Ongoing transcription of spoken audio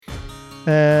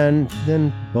And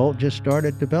then Bolt just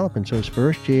started developing. So his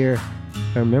first year,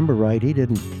 if I remember right, he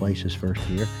didn't place his first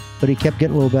year, but he kept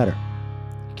getting a little better.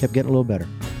 Kept getting a little better.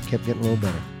 Kept getting a little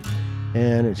better.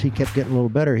 And as he kept getting a little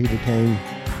better, he became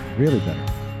really better.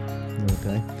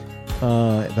 Okay.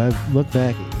 If I look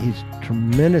back, he's a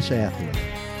tremendous athlete.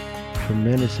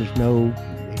 Tremendous. He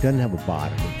doesn't have a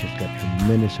bottom. He's just got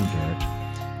tremendous endurance.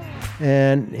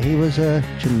 And he was a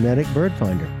genetic bird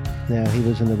finder. Now, he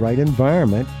was in the right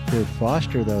environment to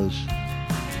foster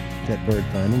that bird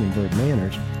finding and bird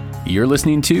manners. You're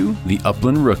listening to The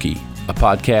Upland Rookie, a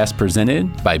podcast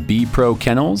presented by B Pro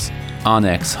Kennels,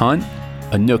 Onyx Hunt,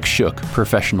 Hickox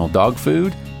Professional Dog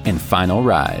Food, and Final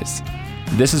Rise.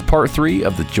 This is part 3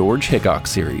 of the George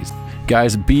Hickox series.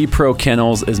 Guys, B Pro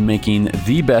Kennels is making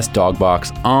the best dog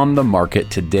box on the market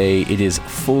today. It is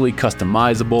fully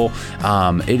customizable.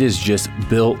 It is just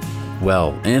built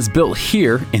well, and it's built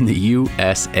here in the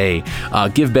USA.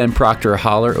 Give Ben Proctor a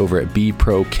holler over at B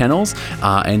Pro Kennels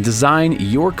and design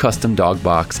your custom dog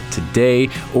box today,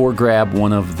 or grab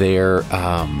one of their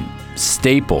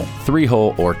staple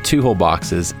 3-hole or 2-hole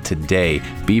boxes today.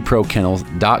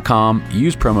 bprokennels.com.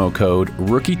 Use promo code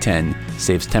rookie10,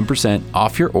 saves 10%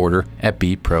 off your order at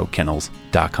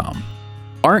bprokennels.com.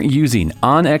 Aren't using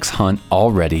OnX Hunt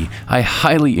already? I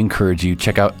highly encourage you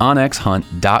check out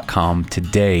onxhunt.com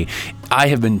today. I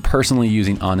have been personally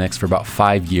using OnX for about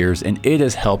 5 years, and it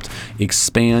has helped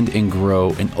expand and grow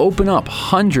and open up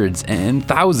hundreds and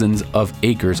thousands of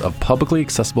acres of publicly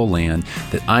accessible land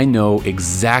that I know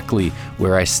exactly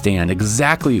where I stand,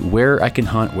 exactly where I can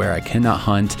hunt, where I cannot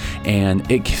hunt, and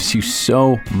it gives you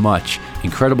so much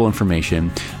incredible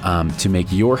information to make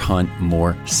your hunt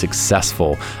more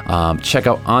successful. Check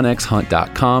out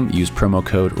onxhunt.com. Use promo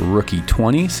code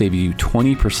rookie20, save you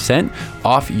 20%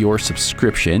 off your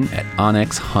subscription at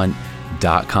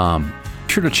onxhunt.com.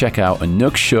 Be sure to check out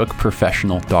Hickox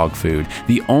Professional Dog Food,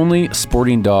 the only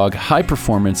sporting dog,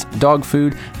 high-performance dog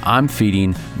food I'm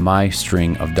feeding my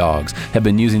string of dogs. Have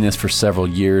been using this for several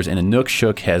years, and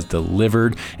Hickox has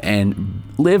delivered and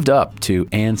lived up to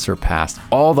and surpassed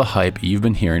all the hype you've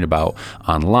been hearing about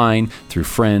online through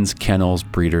friends, kennels,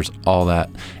 breeders, all that.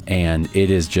 And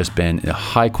it has just been a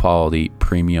high-quality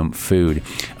premium food.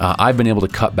 I've been able to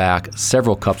cut back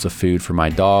several cups of food for my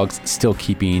dogs, still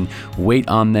keeping weight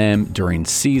on them during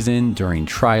season, during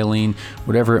trialing,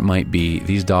 whatever it might be.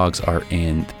 These dogs are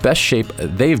in the best shape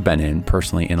they've been in,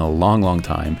 personally, in a long, long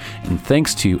time. And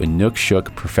thanks to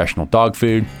Hickox Professional Dog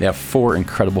Food, they have 4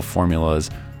 incredible formulas.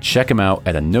 Check them out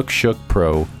at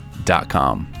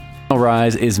hickoxpro.com. Final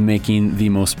Rise is making the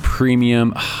most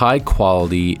premium,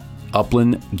 high-quality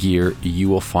upland gear you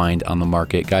will find on the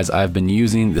market. Guys, I've been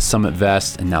using the Summit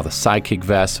vest and now the Sidekick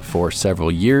vest for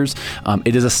several years.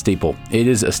 It is a staple. It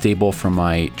is a staple from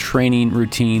my training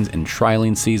routines and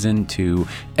trialing season to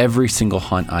every single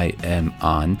hunt I am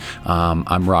on.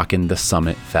 I'm rocking the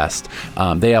Summit vest.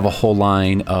 They have a whole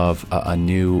line of a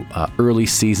new early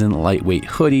season lightweight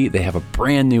hoodie. They have a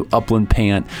brand new upland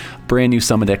pant, brand new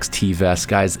Summit XT vest.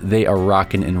 Guys, they are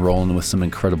rocking and rolling with some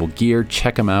incredible gear.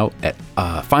 Check them out at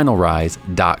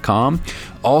finalrise.com.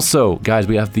 Also, guys,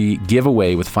 we have the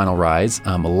giveaway with Final Rise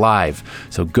live.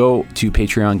 So go to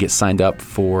Patreon, get signed up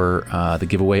for the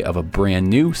giveaway of a brand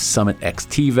new Summit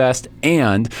XT vest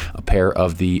and a pair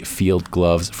of the field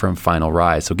gloves from Final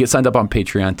Rise. So get signed up on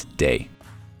Patreon today.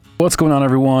 What's going on,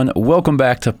 everyone? Welcome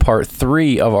back to part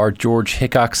 3 of our George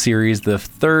Hickox series, the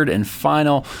third and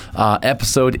final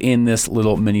episode in this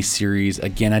little mini series.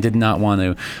 Again, I did not want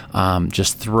to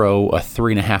just throw a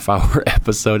 3.5-hour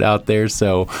episode out there,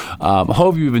 so I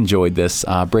hope you've enjoyed this,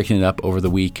 breaking it up over the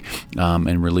week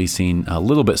and releasing a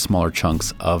little bit smaller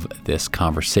chunks of this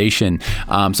conversation.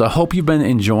 So I hope you've been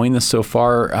enjoying this so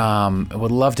far. I would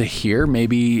love to hear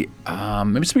maybe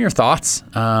some of your thoughts.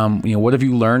 What have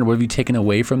you learned? What have you taken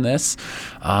away from this?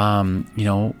 I'm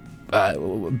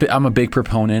a big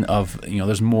proponent of,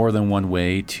 there's more than one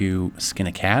way to skin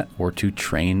a cat or to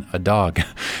train a dog.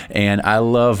 And I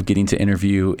love getting to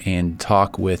interview and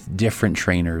talk with different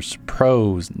trainers,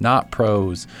 pros, not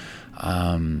pros,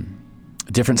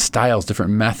 different styles,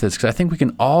 different methods, because I think we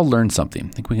can all learn something. I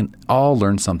think we can all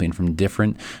learn something from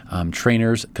different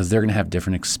trainers, because they're going to have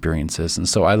different experiences. And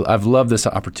so I've loved this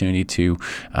opportunity to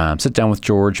sit down with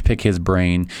George, pick his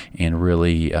brain, and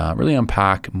really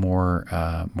unpack more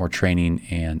training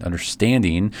and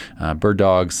understanding bird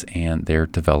dogs and their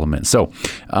development. So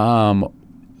a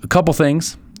couple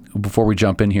things before we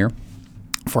jump in here.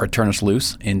 before I turn us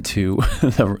loose into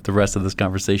the rest of this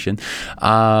conversation,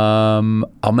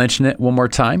 I'll mention it one more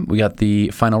time. We got the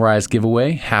Final Rise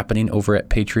giveaway happening over at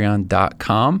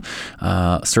patreon.com.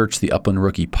 Search the Upland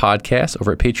Rookie podcast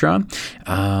over at Patreon.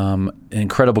 An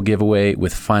incredible giveaway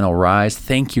with Final Rise.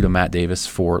 Thank you to Matt Davis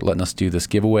for letting us do this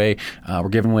giveaway. We're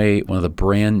giving away one of the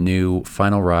brand new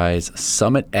Final Rise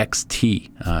Summit XT.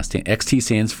 XT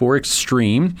stands for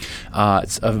Extreme.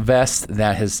 It's a vest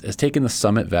that has taken the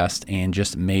Summit vest and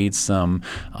just made some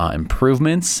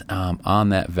improvements on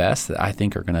that vest that I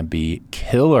think are going to be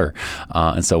killer.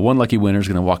 And so one lucky winner is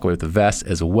going to walk away with the vest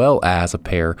as well as a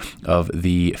pair of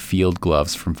the field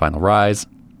gloves from Final Rise.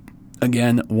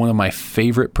 Again, one of my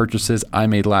favorite purchases I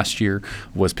made last year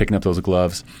was picking up those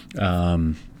gloves.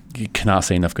 You cannot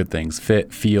say enough good things.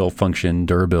 Fit, feel, function,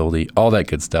 durability, all that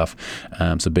good stuff.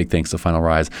 So big thanks to Final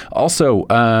Rise. Also,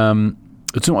 I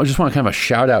just want to kind of a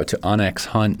shout out to Onyx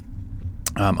Hunt.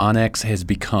 Onyx has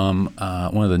become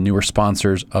one of the newer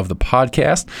sponsors of the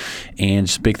podcast, and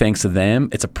just big thanks to them.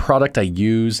 It's a product I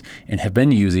use and have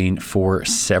been using for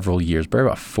several years, probably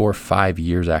about 4 or 5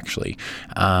 years actually.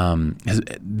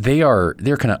 They're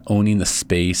kind of owning the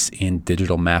space in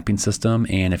digital mapping system,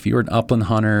 and if you're an upland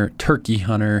hunter, turkey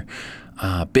hunter,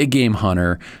 big game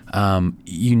hunter,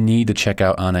 you need to check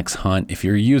out Onyx Hunt. If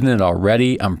you're using it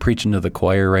already, I'm preaching to the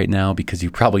choir right now because you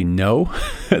probably know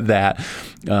that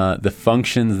the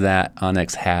functions that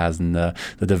Onyx has and the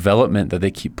development that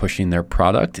they keep pushing their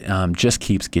product just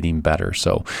keeps getting better.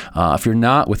 So if you're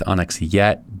not with Onyx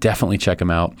yet, definitely check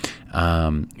them out.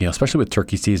 Especially with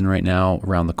turkey season right now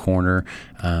around the corner.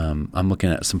 I'm looking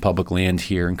at some public land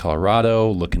here in Colorado,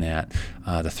 looking at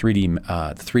the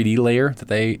 3D layer that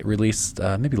they released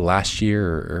maybe last year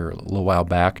or a little while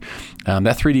back. That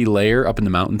 3D layer up in the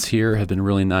mountains here has been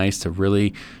really nice to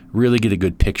really get a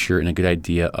good picture and a good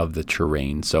idea of the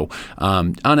terrain. So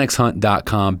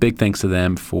onyxhunt.com, big thanks to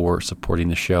them for supporting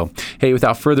the show. Hey,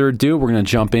 without further ado, we're going to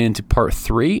jump into part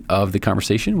 3 of the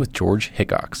conversation with George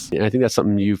Hickox. And I think that's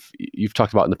something you've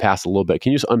talked about in the past a little bit.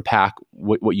 Can you just unpack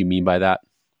what you mean by that?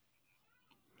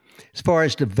 As far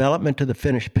as development to the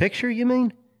finished picture, you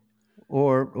mean?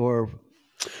 Or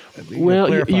well,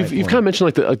 you've kind of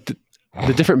mentioned like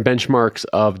the different benchmarks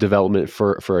of development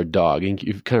for a dog, and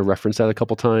you've kind of referenced that a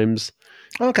couple times.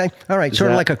 Okay, all right,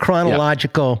 sort of like a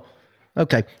chronological. Yeah.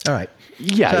 Okay, all right.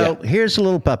 Yeah. So here's a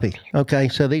little puppy. Okay,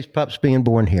 so these pups being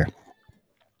born here.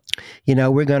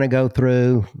 We're going to go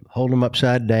through holding them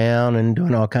upside down and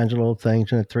doing all kinds of little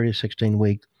things in a 3 to 16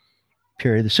 week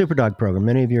period. The Superdog program.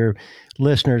 Many of your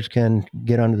listeners can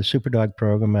get onto the Superdog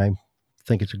program. I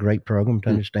think it's a great program to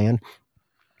understand.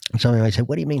 And somebody might say,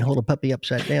 "What do you mean hold a puppy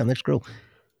upside down? That's cruel."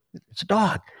 It's a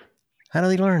dog. How do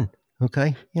they learn?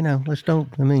 Okay, let's do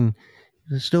it.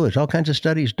 There's all kinds of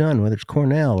studies done, whether it's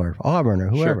Cornell or Auburn or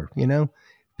whoever. Sure.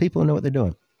 People know what they're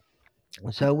doing.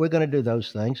 So we're going to do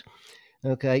those things.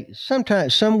 Okay,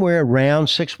 somewhere around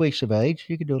 6 weeks of age.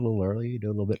 You could do it a little early. You could do it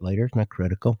a little bit later. It's not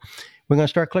critical. We're going to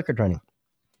start clicker training.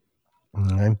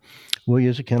 Okay, we'll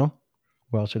use a kennel.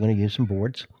 We're also going to use some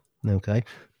boards. Okay.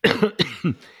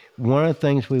 One of the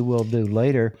things we will do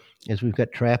later is we've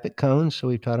got traffic cones, so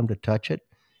we've taught them to touch it.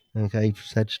 Okay,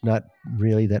 that's not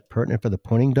really that pertinent for the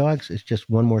pointing dogs. It's just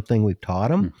one more thing we've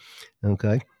taught them.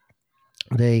 Okay,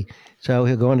 so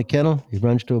he'll go in the kennel, he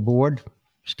runs to a board,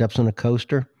 steps on a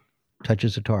coaster,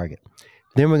 touches the target.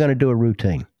 Then we're going to do a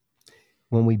routine.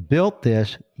 When we built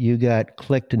this, you got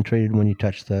clicked and treated when you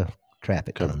touched the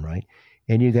traffic cone, right?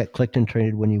 And you got clicked and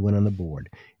treated when you went on the board.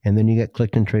 And then you got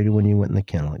clicked and treated when you went in the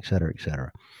kennel, et cetera, et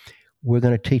cetera. We're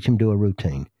going to teach him to do a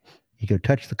routine. You go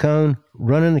touch the cone,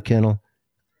 run in the kennel,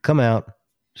 come out,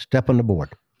 step on the board,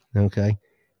 okay?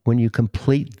 When you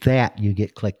complete that, you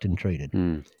get clicked and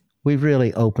treated. We've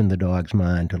really opened the dog's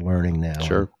mind to learning now.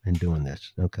 Sure. and doing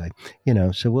this, okay?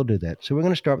 So we'll do that. So we're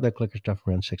going to start with that clicker stuff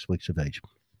around 6 weeks of age.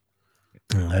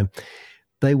 Okay.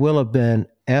 They will have been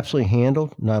absolutely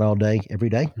handled, not all day, every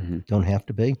day. Don't have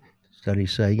to be.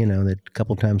 Studies say, that a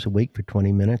couple times a week for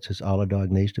 20 minutes is all a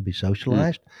dog needs to be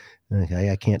socialized. Okay,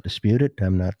 I can't dispute it.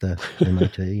 I'm not the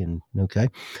MIT, and okay.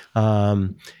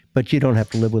 But you don't have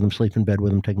to live with them, sleep in bed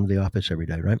with them, take them to the office every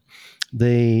day, right?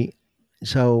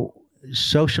 So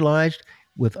socialized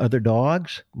with other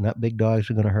dogs, not big dogs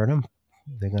are going to hurt them.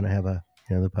 They're going to have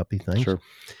the puppy things, Sure.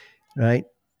 right?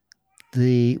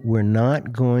 We're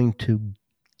not going to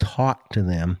talk to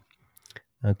them,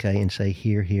 okay, and say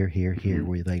here,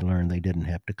 where they learn they didn't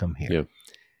have to come here. Yeah.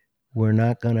 We're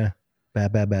not going to ba.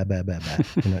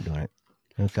 We're not doing it.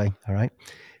 Okay, all right?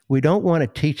 We don't want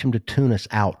to teach them to tune us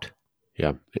out.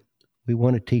 Yeah. We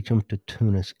want to teach them to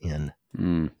tune us in.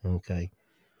 Okay?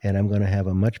 And I'm going to have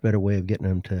a much better way of getting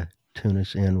them to tune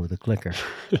us in with a clicker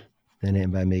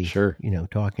than by me, Sure.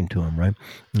 talking to him, right?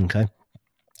 Okay.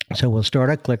 So we'll start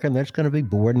our clicker, and that's going to be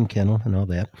board and kennel and all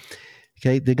that.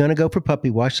 Okay, they're going to go for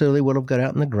puppy wash, so they would have got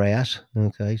out in the grass.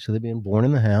 Okay, so they're being born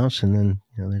in the house, and then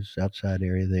there's outside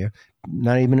area there,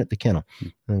 not even at the kennel.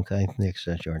 Okay, the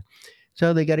exercise yard.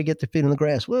 So they got to get their feet on the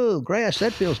grass. Whoa, grass,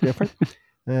 that feels different.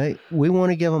 All right, we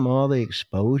want to give them all the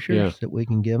exposures that we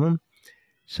can give them.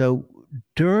 So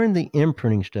during the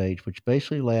imprinting stage, which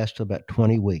basically lasts about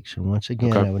 20 weeks, and once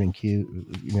again, I would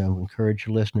encourage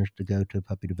your listeners to go to a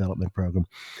puppy development program.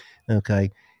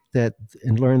 Okay,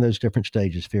 and learn those different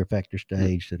stages, fear factor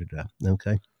stage,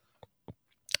 Okay.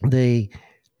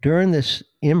 During this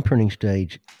imprinting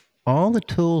stage, all the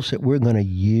tools that we're going to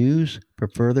use for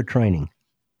further training,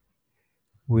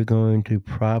 we're going to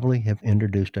probably have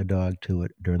introduced our dog to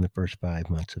it during the first 5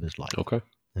 months of his life.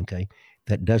 Okay.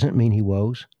 That doesn't mean he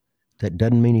woes. That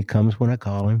doesn't mean he comes when I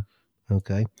call him.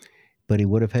 Okay. But he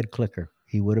would have had clicker.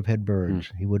 He would have had birds.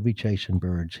 He would be chasing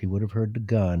birds. He would have heard the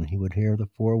gun. He would hear the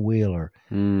four-wheeler.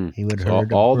 He would have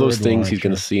heard all those bird things launcher. he's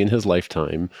going to see in his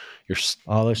lifetime. You're just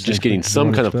things getting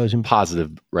some kind of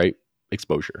positive, right,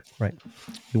 exposure. Right.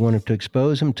 You want him to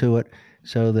expose him to it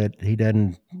so that he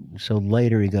doesn't. So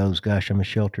later he goes, "Gosh, I'm a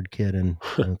sheltered kid," and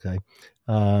okay,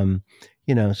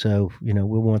 So we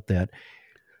want that.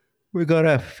 We're going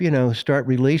to, start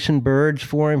releasing birds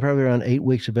for him probably around 8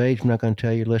 weeks of age. I'm not going to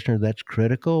tell your listener that's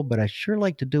critical, but I sure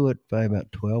like to do it by about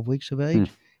 12 weeks of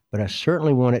age. But I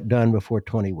certainly want it done before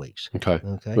 20 weeks. Okay.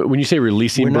 But when you say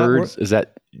releasing birds, is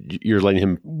that you're letting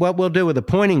him? What we'll do with the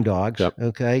pointing dogs,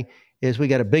 okay, is we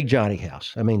got a big Johnny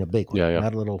house. I mean, a big one,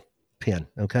 not a little pen,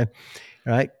 okay?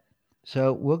 All right.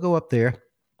 So we'll go up there.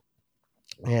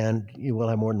 And you will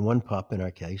have more than one pup in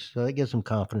our case. So that gives them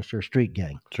confidence. They're a street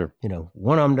gang. Sure.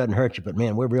 One of them doesn't hurt you, but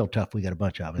man, we're real tough. We got a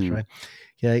bunch of us, right?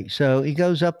 Okay. So he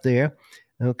goes up there,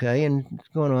 okay, and it's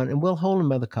going on. And we'll hold him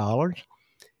by the collars.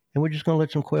 And we're just going to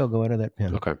let some quail go out of that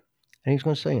pen. Okay. And he's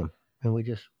going to see them. And we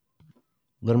just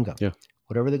let them go. Yeah.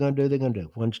 Whatever they're going to do, they're going to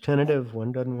do. One's tentative.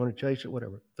 One doesn't want to chase it,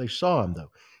 whatever. They saw him, though.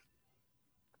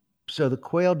 So the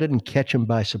quail didn't catch him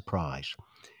by surprise.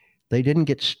 They didn't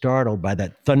get startled by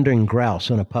that thundering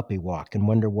grouse on a puppy walk and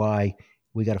wonder why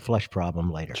we got a flush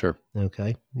problem later. Sure.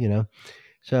 Okay.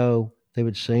 So they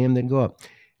would see him, they'd go up.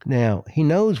 Now, he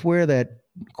knows where that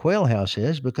quail house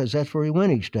is because that's where he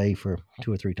went each day for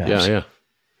 2 or 3 times. Yeah.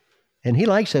 And he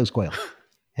likes those quail.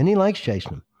 And he likes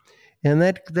chasing them. And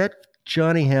that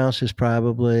Johnny house is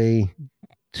probably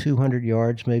 200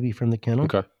 yards maybe from the kennel.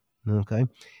 Okay.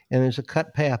 And there's a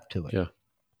cut path to it. Yeah.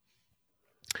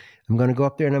 I'm going to go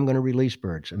up there and I'm going to release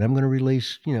birds. And I'm going to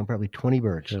release, probably 20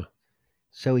 birds. Yeah.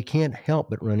 So he can't help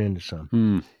but run into some.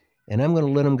 And I'm going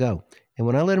to let him go. And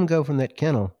when I let them go from that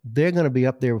kennel, they're going to be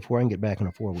up there before I can get back on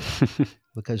a four-wheel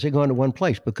because they're going to one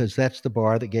place because that's the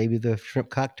bar that gave you the shrimp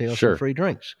cocktails and free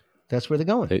drinks. That's where they're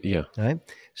going. Yeah. Right?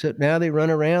 So now they run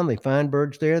around. They find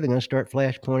birds there. They're going to start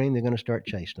flash pointing. They're going to start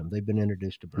chasing them. They've been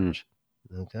introduced to birds.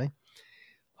 Okay.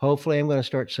 Hopefully I'm going to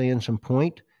start seeing some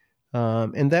point.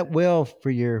 And that will, for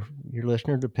your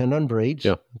listener, depend on breeds.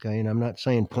 Yeah. Okay. And I'm not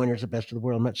saying pointers are the best of the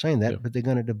world. I'm not saying that, but they're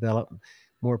going to develop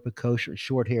more precocious.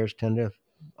 Short hairs tend to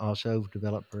also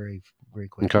develop very, very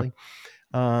quickly.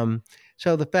 Okay.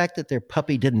 So the fact that their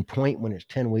puppy didn't point when it's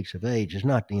 10 weeks of age is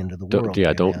not the end of the world.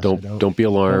 Don't be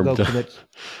alarmed.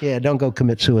 Don't go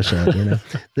commit suicide.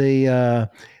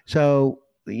 So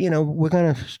we're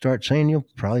going to start saying, you'll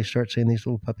probably start seeing these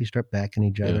little puppies start backing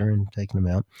each other and taking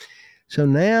them out. So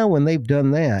now when they've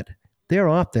done that, they're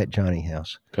off that Johnny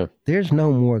house. Okay. There's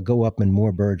no more go up and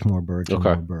more birds, and more birds.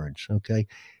 Okay.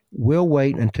 We'll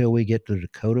wait until we get to the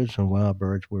Dakotas and wild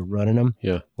birds. We're running them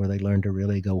where they learn to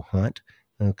really go hunt.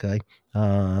 Okay.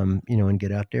 And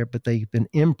get out there, but they've been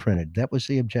imprinted. That was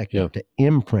the objective, to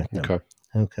imprint them.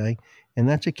 Okay. And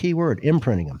that's a key word,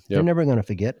 imprinting them. They're never going to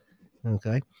forget.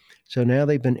 Okay. So now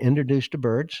they've been introduced to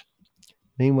birds.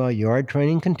 Meanwhile, yard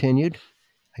training continued.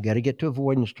 I got to get to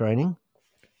avoidance training,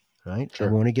 right? Sure.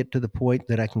 I want to get to the point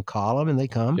that I can call them and they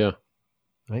come. Yeah.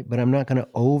 Right. But I'm not going to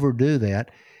overdo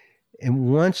that.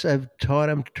 And once I've taught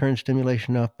them to turn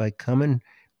stimulation off by coming,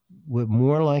 we'll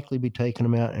more likely be taking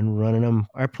them out and running them.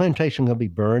 Our plantation is going to be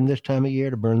burned this time of year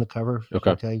to burn the cover.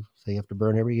 Okay. So you have to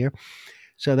burn every year.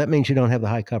 So that means you don't have the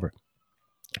high cover.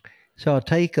 So I'll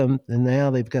take them, and now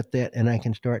they've got that, and I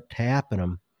can start tapping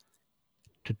them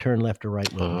to turn left or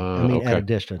right movement. At a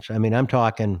distance. I'm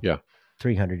talking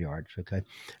 300 yards. Okay.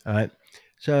 All right.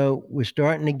 So we're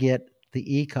starting to get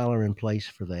the e-collar in place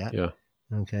for that. Yeah.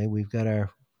 Okay. We've got our,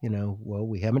 whoa.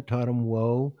 We haven't taught them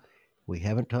whoa. We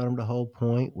haven't taught them to hold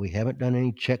point. We haven't done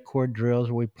any check cord drills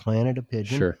where we planted a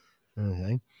pigeon. Sure.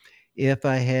 Okay. If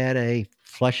I had a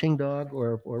flushing dog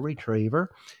or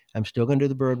retriever, I'm still going to do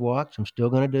the bird walks. I'm still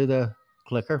going to do the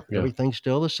clicker. Yeah. Everything's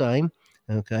still the same.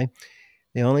 Okay.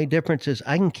 The only difference is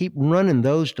I can keep running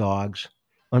those dogs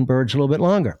on birds a little bit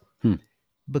longer.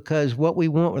 Because what we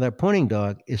want with our pointing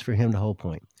dog is for him to hold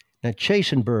point. Now,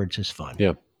 chasing birds is fun.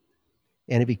 Yeah.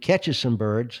 And if he catches some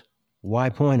birds, why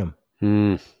point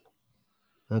them?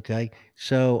 Okay.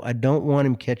 So I don't want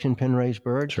him catching pen raised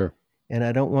birds. Sure. And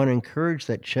I don't want to encourage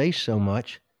that chase so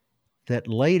much that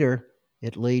later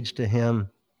it leads to him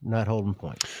not holding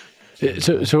point.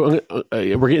 So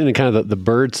we're getting into kind of the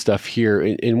bird stuff here.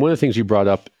 And one of the things you brought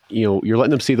up, you're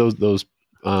letting them see those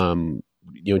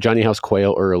Johnny House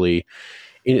quail early.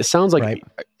 And it sounds like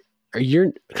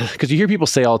because you hear people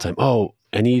say all the time, "Oh,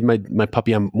 I need my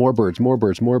puppy on more birds."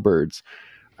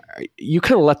 You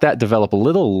kind of let that develop a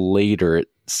little later. It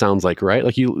sounds like, right?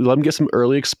 Like you let them get some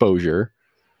early exposure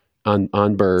on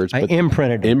birds. I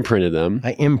imprinted them.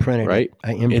 I imprinted right.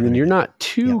 And then you're not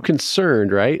too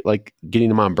concerned, right? Like getting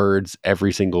them on birds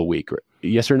every single week. Right?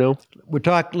 Yes or no?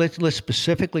 Let's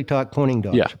specifically talk pointing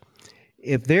dogs. Yeah.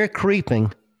 If they're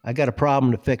creeping, I got a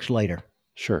problem to fix later.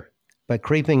 Sure. By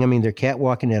creeping, I mean they're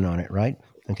catwalking in on it, right?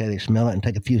 Okay, they smell it and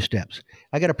take a few steps.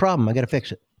 I got a problem. I got to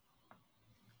fix it.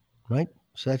 Right?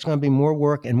 So that's going to be more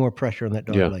work and more pressure on that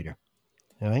dog later.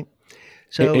 All right?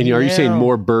 So and are you saying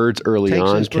more birds early on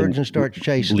takes those birds and starts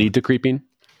chasing lead to creeping?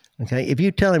 Okay. If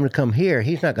you tell him to come here,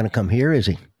 he's not going to come here, is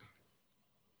he?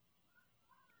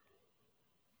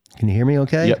 Can you hear me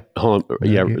okay? Yeah. Hold on.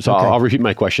 Yeah. So okay. I'll repeat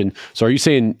my question. So are you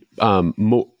saying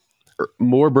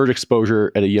more bird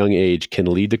exposure at a young age can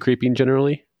lead to creeping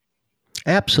generally?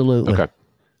 Absolutely. Okay.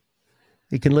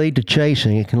 It can lead to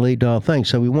chasing. It can lead to all things.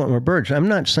 So we want more birds. I'm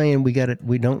not saying we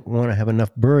don't want to have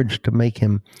enough birds to make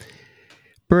him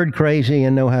bird crazy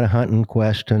and know how to hunt and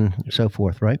quest and so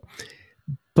forth, right?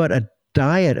 But a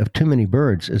diet of too many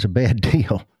birds is a bad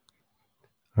deal.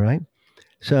 All right?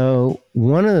 So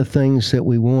one of the things that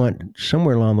we want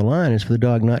somewhere along the line is for the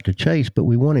dog not to chase, but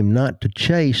we want him not to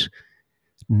chase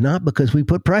not because we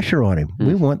put pressure on him.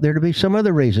 We want there to be some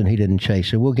other reason he didn't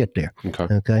chase, and we'll get there.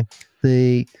 Okay?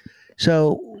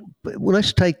 So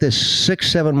let's take this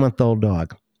 6-7-month-old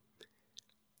dog.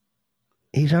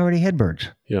 He's already had birds.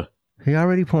 Yeah. He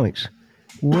already points.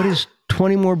 What is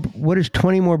 20 more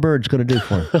birds going to do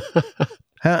for him?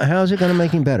 How is it going to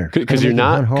make him better? Because you're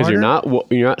not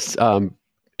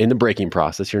in the breaking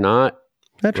process. You're not.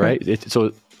 That's right. You're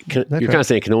kind of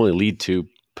saying it can only lead to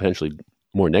potentially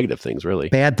more negative things, really.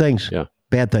 Bad things. Yeah.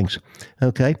 Bad things.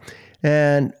 Okay.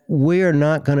 And we're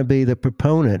not going to be the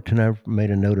proponent, and I've made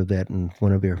a note of that in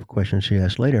one of your questions you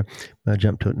asked later. I'll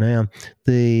jump to it now.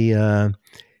 The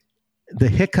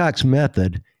Hickox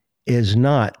method is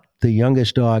not the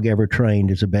youngest dog ever trained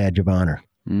is a badge of honor.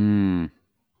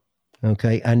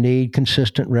 Okay, I need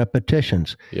consistent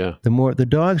repetitions. Yeah. The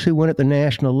dogs who win at the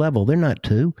national level, they're not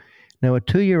 2. Now, a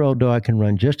 2-year-old dog can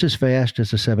run just as fast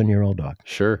as a 7-year-old dog.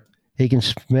 Sure. He can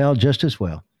smell just as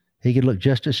well. He could look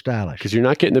just as stylish. Because you're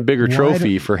not getting a bigger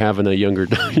trophy for having a younger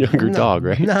dog,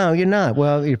 right? No, you're not.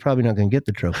 Well, you're probably not going to get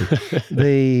the trophy.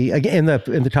 In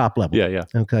the top level. Yeah.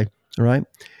 Okay. All right.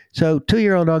 So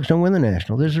 2-year-old dogs don't win the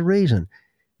national. There's a reason.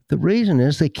 The reason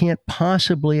is they can't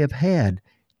possibly have had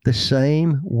the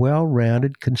same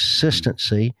well-rounded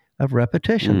consistency of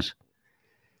repetitions.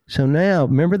 So now,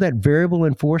 remember that variable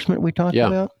enforcement we talked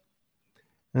about?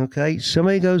 Okay.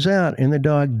 Somebody goes out and the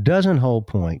dog doesn't hold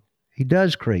point. He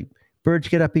does creep. Birds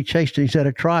get up, he chased it, he's at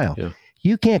a trial. Yeah.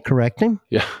 You can't correct him.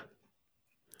 Yeah.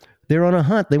 They're on a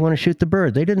hunt. They want to shoot the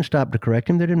bird. They didn't stop to correct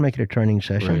him. They didn't make it a training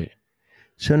session. Right.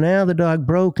 So now the dog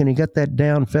broke and he got that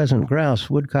down pheasant, grouse,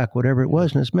 woodcock, whatever it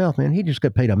was in his mouth, man. He just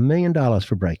got paid $1 million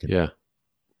for breaking. Yeah.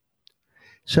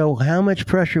 So how much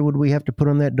pressure would we have to put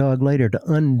on that dog later to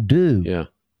undo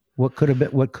what could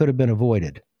have been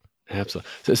avoided?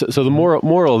 Absolutely. So the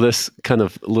moral of this kind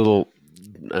of little,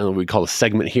 I don't know what we call a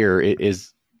segment here,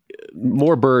 is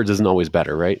more birds isn't always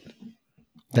better, right?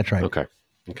 That's right. Okay.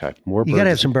 More birds. You got to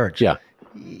have some birds. Yeah.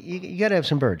 You got to have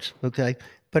some birds. Okay.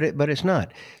 But it's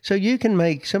not. So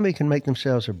somebody can make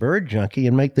themselves a bird junkie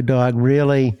and make the dog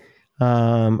really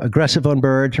aggressive on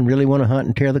birds and really want to hunt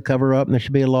and tear the cover up. And there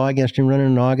should be a law against him running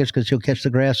in August because he'll catch the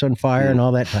grass on fire and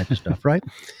all that type of stuff, right?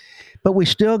 But we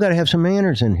still got to have some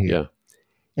manners in here. Yeah.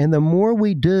 And the more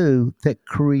we do, that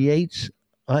creates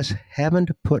us having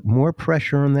to put more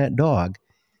pressure on that dog,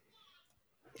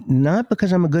 not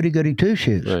because I'm a goody-goody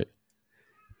two-shoes, right?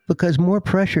 Because more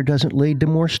pressure doesn't lead to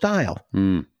more style.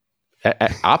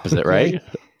 Opposite, right?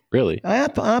 Really?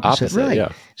 Opposite, right.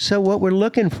 Yeah. So what we're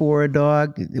looking for a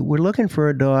dog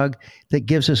that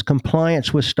gives us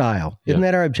compliance with style. Isn't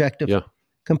that our objective? Yeah.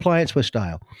 Compliance with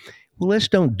style. Well, let's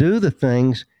don't do the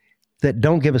things that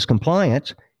don't give us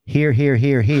compliance. Here,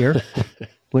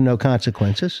 with no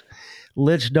consequences.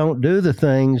 Let's don't do the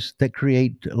things that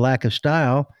create lack of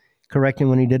style, correcting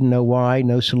when he didn't know why,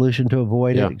 no solution to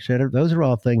avoid it, etc. Those are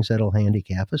all things that'll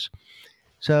handicap us.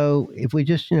 So if we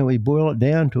just, we boil it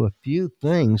down to a few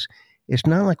things, it's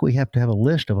not like we have to have a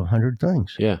list of 100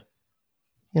 things. Yeah.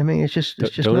 I mean, it's just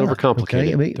don't not, overcomplicate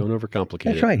it. I mean, don't overcomplicate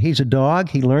that's it. right. He's a dog.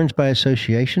 He learns by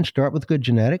association. Start with good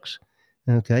genetics.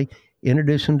 Okay.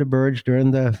 Introduce him to birds during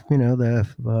the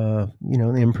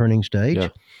imprinting stage. Yeah.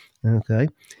 Okay.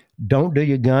 Don't do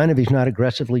your gun if he's not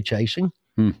aggressively chasing.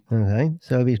 Okay.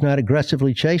 So if he's not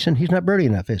aggressively chasing, he's not birdie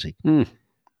enough, is he? So,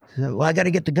 well, I got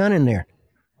to get the gun in there.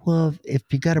 Well, if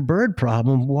you got a bird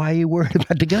problem, why are you worried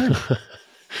about the gun?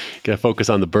 Got to focus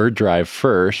on the bird drive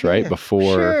first, right?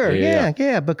 Before. Sure.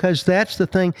 Yeah. Because that's the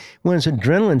thing. When his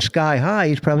adrenaline sky high,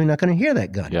 he's probably not going to hear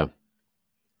that gun. Yeah.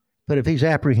 But if he's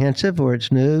apprehensive or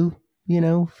it's new,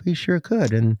 he sure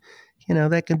could. And,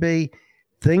 that can be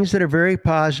things that are very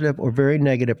positive or very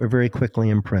negative are very quickly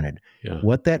imprinted. Yeah.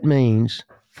 What that means,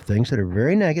 things that are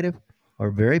very negative or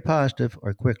very positive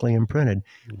are quickly imprinted.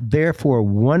 Therefore,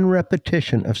 one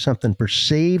repetition of something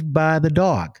perceived by the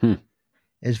dog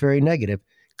as very negative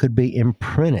could be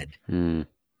imprinted.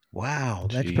 Wow,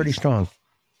 that's pretty strong.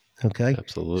 Okay?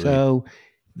 Absolutely. So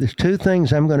there's two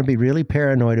things I'm going to be really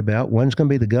paranoid about. One's going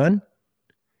to be the gun,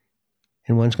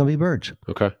 and one's going to be birds.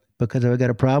 Okay. Because if I got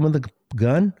a problem with the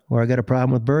gun or I got a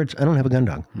problem with birds, I don't have a gun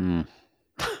dog. I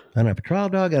don't have a trial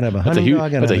dog. I don't have a hunting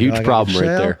dog. That's a huge problem right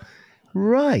there.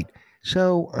 Right.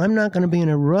 So I'm not going to be in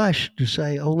a rush to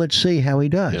say, oh, let's see how he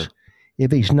does. Yeah.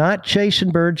 If he's not chasing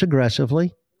birds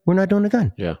aggressively, we're not doing the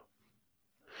gun. Yeah.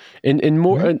 And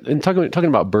more and talking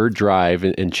about bird drive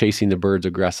and chasing the birds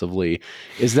aggressively,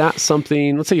 is that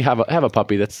something? Let's say you have a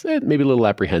puppy that's maybe a little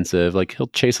apprehensive, like he'll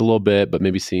chase a little bit, but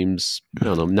maybe seems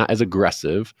not as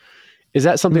aggressive. Is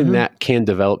that something that can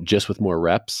develop just with more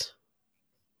reps?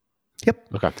 Yep.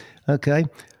 Okay.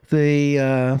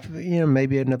 The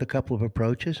maybe another couple of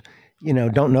approaches.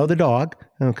 Don't know the dog.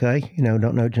 Okay.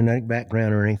 Don't know genetic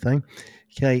background or anything.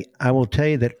 Okay. I will tell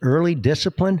you that early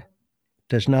discipline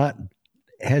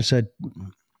has a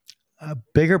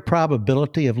bigger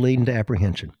probability of leading to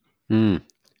apprehension.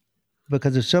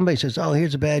 Because if somebody says, oh,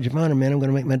 here's a badge of honor, man, I'm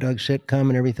going to make my dog sit, come,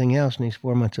 and everything else, and he's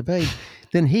 4 months of age,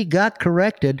 then he got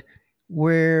corrected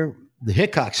where the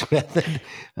Hickox method,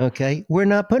 okay, we're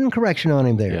not putting correction on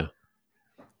him there. Yeah.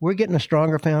 We're getting a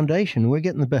stronger foundation. We're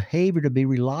getting the behavior to be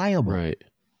reliable. Right.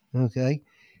 Okay.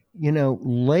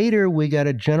 Later we got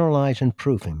to generalize and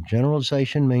proof him.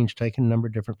 Generalization means taking a number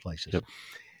of different places. Yep.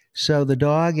 So the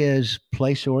dog is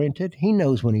place-oriented. He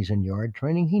knows when he's in yard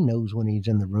training. He knows when he's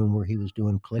in the room where he was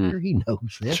doing clicker. He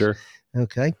knows this. Sure.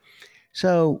 Okay.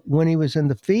 So when he was in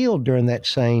the field during that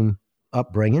same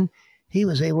upbringing, he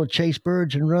was able to chase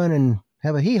birds and run and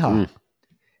have a hee-haw.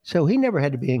 So he never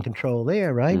had to be in control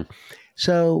there, right?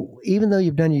 So even though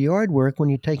you've done your yard work, when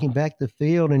you take him back to the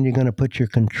field and you're going to put your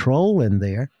control in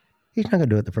there, he's not going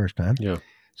to do it the first time. Yeah.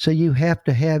 So you have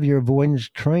to have your avoidance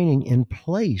training in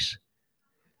place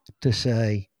to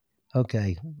say,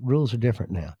 okay, rules are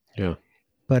different now. Yeah.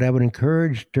 But I would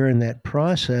encourage during that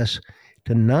process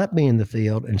to not be in the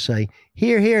field and say,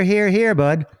 here,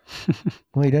 bud.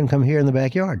 Well, he doesn't come here in the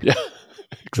backyard. Yeah.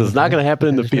 Because it's not going to happen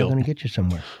in the field. It's not going to get you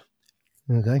somewhere.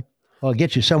 Okay. Well, it'll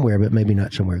get you somewhere, but maybe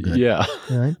not somewhere good. Yeah.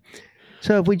 All right.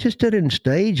 So if we just did it in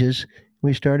stages,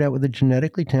 we start out with a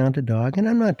genetically talented dog. And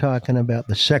I'm not talking about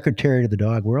the secretary to the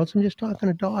dog world. I'm just talking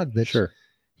a dog that's,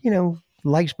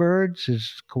 likes birds,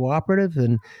 is cooperative,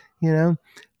 and,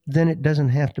 then it doesn't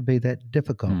have to be that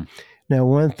difficult. Now,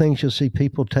 one of the things you'll see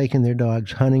people taking their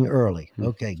dogs hunting early.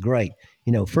 Okay, great.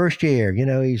 First year,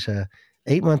 he's a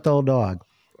 8-month-old dog,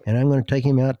 and I'm going to take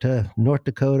him out to North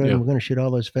Dakota, and we're going to shoot all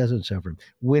those pheasants over him.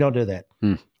 We don't do that.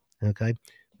 Okay?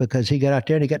 Because he got out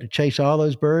there and he got to chase all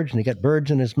those birds, and he got birds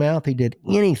in his mouth. He did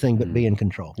anything but be in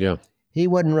control. Yeah. He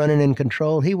wasn't running in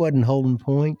control. He wasn't holding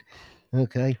point.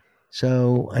 Okay?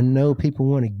 So I know people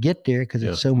want to get there because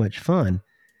it's so much fun,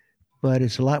 but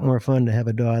it's a lot more fun to have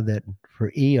a dog that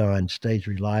for eons stays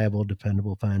reliable,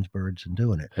 dependable, finds birds and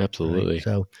doing it. Absolutely. Right?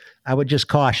 So I would just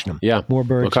caution them. Yeah. More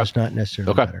birds is not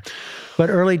necessarily better. But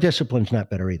early discipline's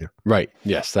not better either. Right.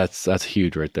 Yes, that's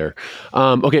huge right there.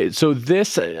 Okay, so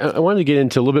this, I wanted to get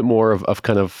into a little bit more of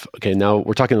kind of, okay, now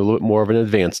we're talking a little bit more of an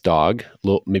advanced dog, a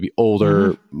little, maybe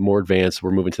older, more advanced. We're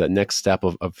moving to that next step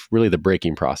of really the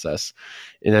breaking process.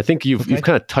 And I think you've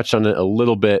kind of touched on it a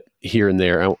little bit here and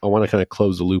there. I want to kind of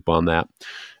close the loop on that.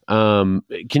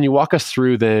 Can you walk us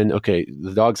through then, okay,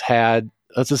 the dog's had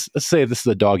let's say this is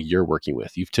a dog you're working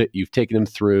with. You've taken him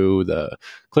through the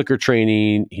clicker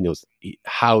training. He knows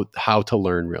how to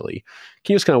learn really.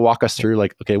 Can you just kind of walk us through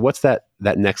like, okay, what's that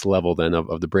next level then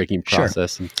of the breaking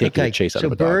process and taking a chase out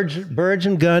of a dog? So birds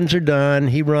and guns are done.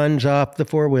 He runs off the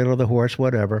four-wheeler, the horse,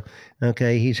 whatever.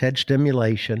 Okay, he's had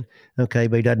stimulation. Okay,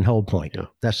 but he doesn't hold point. Yeah.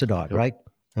 That's the dog, right?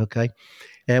 Okay,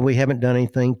 and we haven't done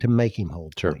anything to make him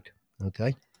hold point.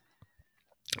 Okay,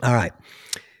 all right.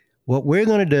 What we're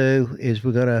going to do is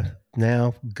we're going to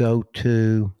now go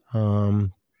to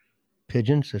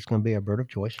pigeons. That's going to be our bird of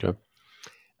choice. Okay.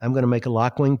 I'm going to make a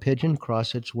lock-wing pigeon,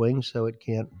 cross its wings so it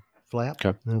can't flap.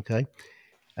 Okay.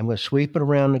 I'm going to sweep it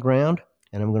around the ground,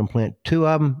 and I'm going to plant 2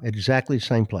 of them at exactly the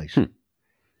same place. The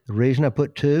reason I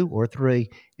put 2 or 3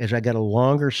 is I got a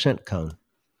longer scent cone.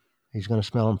 He's going to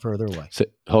smell them further away.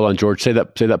 Hold on, George. Say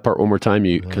that part one more time.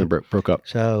 You kind of broke up.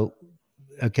 So,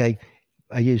 okay,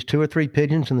 I use 2 or 3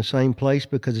 pigeons in the same place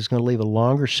because it's going to leave a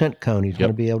longer scent cone. He's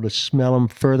going to be able to smell them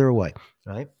further away,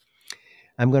 right?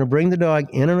 I'm going to bring the dog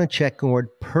in on a check cord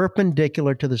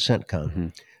perpendicular to the scent cone. Mm-hmm.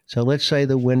 So let's say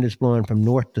the wind is blowing from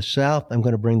north to south. I'm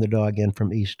going to bring the dog in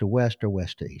from east to west or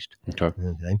west to east.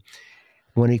 Okay.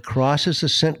 When he crosses the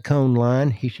scent cone line,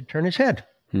 he should turn his head.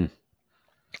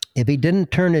 If he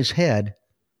didn't turn his head,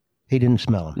 he didn't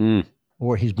smell him,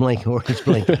 or he's blinking.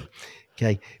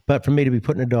 Okay. But for me to be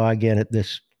putting a dog in at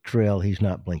this trail, he's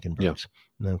not blinking birds.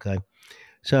 Okay.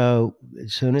 So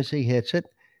as soon as he hits it,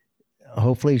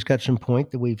 hopefully he's got some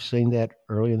point that we've seen that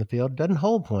early in the field. Doesn't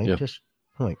hold point, just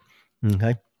point.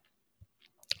 Okay.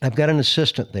 I've got an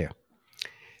assistant there.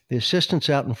 The assistant's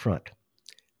out in front.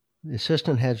 The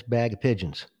assistant has a bag of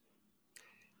pigeons.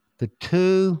 The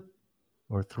 2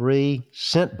 or 3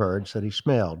 scent birds that he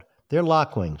smelled, they're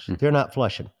lock wings. They're not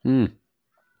flushing.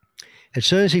 As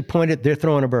soon as he pointed, they're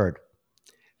throwing a bird.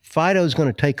 Fido's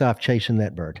going to take off chasing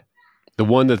that bird. The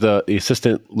one that the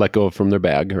assistant let go from their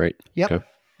bag, right? Yep. Okay.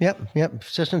 Yep.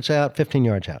 Assistant's out, 15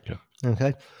 yards out. Yeah.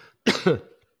 Okay. He's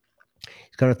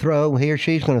going to throw, he or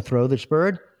she's going to throw this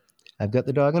bird. I've got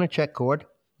the dog on a check cord,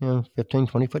 15,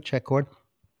 20-foot check cord.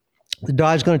 The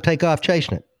dog's going to take off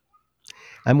chasing it.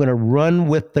 I'm going to run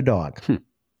with the dog.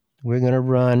 We're going to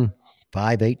run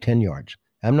 5, 8, 10 yards.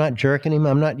 I'm not jerking him.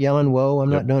 I'm not yelling, whoa. I'm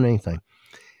not doing anything.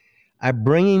 I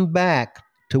bring him back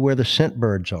to where the scent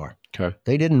birds are. Okay.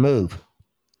 They didn't move.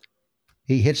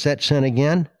 He hits that scent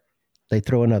again. They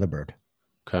throw another bird.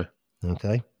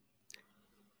 Okay.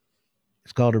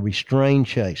 It's called a restrained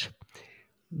chase.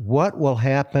 What will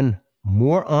happen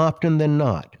more often than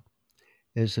not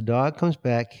is the dog comes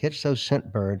back, hits those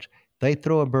scent birds, they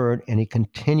throw a bird, and he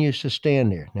continues to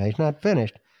stand there. Now, he's not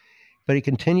finished, but he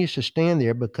continues to stand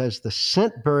there because the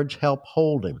scent birds help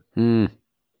hold him.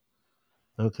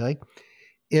 Okay?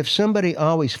 If somebody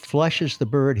always flushes the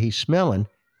bird he's smelling,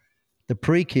 the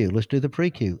pre-cue, let's do the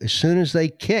pre-cue. As soon as they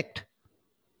kicked,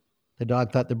 the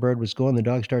dog thought the bird was going. The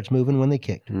dog starts moving when they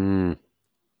kicked.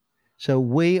 So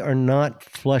we are not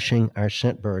flushing our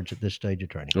scent birds at this stage of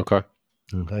training. Okay.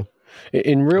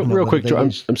 And real quick,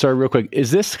 I'm sorry, real quick. Is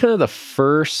this kind of the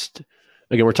first,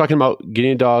 again, we're talking about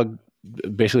getting a dog,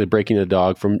 basically breaking a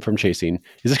dog from chasing.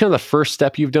 Is this kind of the first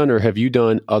step you've done, or have you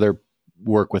done other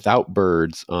work without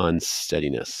birds on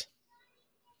steadiness?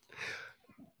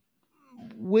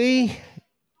 We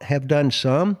have done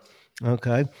some.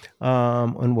 Okay.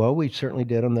 And well, we certainly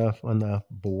did on the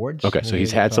boards. Okay. So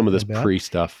he's had some of this pre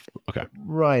stuff. Okay.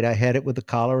 Right. I had it with the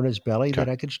collar on his belly that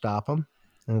I could stop him.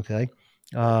 Okay.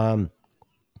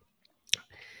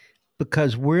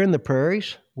 Because we're in the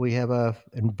prairies, we have a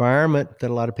environment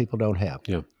that a lot of people don't have.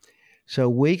 Yeah. So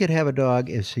we could have a dog,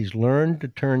 as he's learned to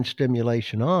turn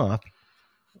stimulation off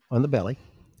on the belly,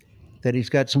 that he's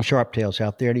got some sharp tails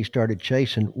out there and he started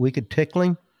chasing. We could tickle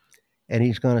him and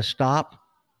he's going to stop.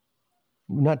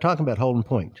 We're not talking about holding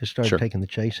point, just started taking the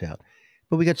chase out.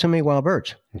 But we got so many wild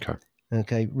birds.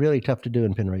 Okay. Really tough to do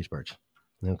in pen raised birds.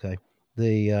 Okay.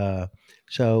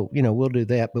 So, we'll do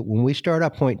that. But when we start our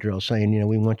point drill saying,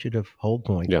 we want you to hold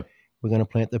point, we're going to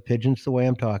plant the pigeons the way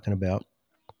I'm talking about.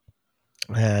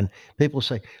 And people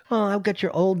say, oh, I've got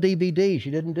your old DVDs.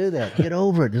 You didn't do that. Get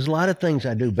over it. There's a lot of things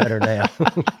I do better now.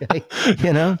 Okay?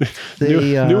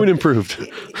 New and improved.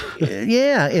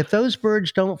 Yeah. If those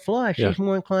birds don't flush, he's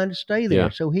more inclined to stay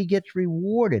there. So he gets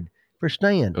rewarded for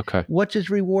staying. Okay. What's his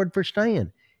reward for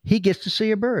staying? He gets to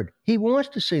see a bird. He wants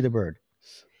to see the bird.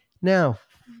 Now,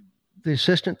 the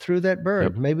assistant threw that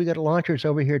bird. Maybe we got launchers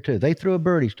over here too. They threw a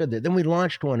bird. He stood there. Then we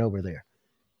launched one over there.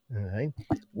 All right.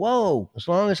 Whoa! As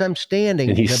long as I'm standing,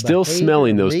 and he's still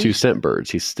smelling those 2 scent birds.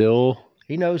 He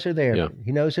knows they're there.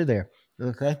 He knows they're there.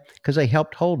 Okay, because they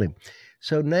helped hold him.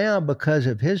 So now, because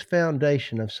of his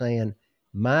foundation of saying,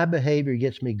 My behavior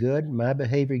gets me good. My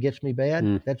behavior gets me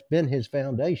bad. That's been his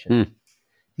foundation.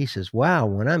 He says, wow,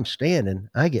 when I'm standing,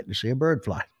 I get to see a bird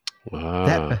fly. Wow.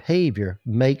 That behavior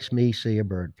makes me see a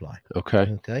bird fly.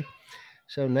 Okay.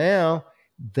 So now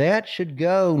that should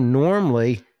go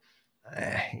normally.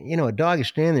 A dog is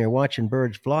standing there watching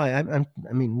birds fly.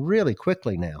 I mean, really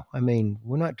quickly now. I mean,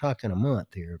 we're not talking a month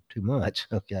here, 2 months.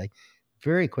 Okay.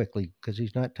 Very quickly, because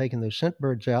he's not taking those scent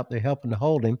birds out. They're helping to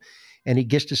hold him, and he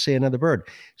gets to see another bird.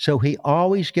 So he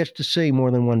always gets to see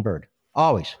more than one bird.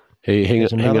 Always. Hey, hang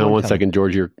on one second,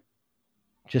 George. Your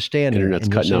just stand there. Internet's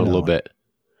cutting out a little bit.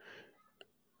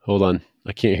 Hold on.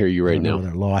 I can't hear you right now.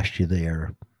 I lost you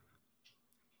there.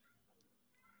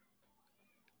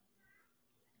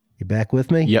 You back with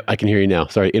me? Yep, I can hear you now.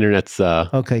 Sorry, internet's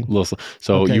okay. A little slow.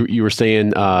 So you were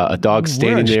saying a dog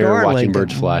standing there watching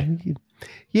birds fly.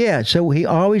 Yeah, so he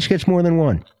always gets more than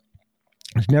one.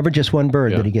 It's never just one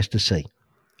bird that he gets to see.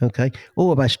 Okay.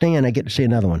 Oh, if I stand, I get to see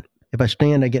another one. If I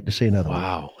stand, I get to see another one.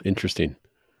 Wow, interesting.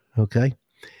 Okay.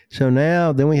 So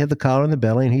now, then we have the collar and the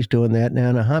belly, and he's doing that now.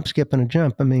 And a hop, skip, and a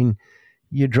jump. I mean,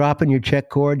 you're dropping your check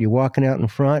cord, you're walking out in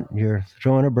front, you're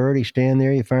throwing a bird, he's standing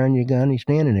there, you're firing your gun, he's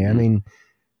standing there. I mean,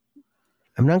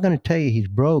 I'm not going to tell you he's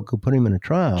broke or put him in a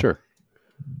trial. Sure.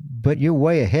 But you're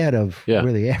way ahead of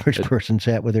where the average person's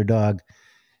at with their dog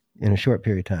in a short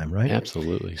period of time, right?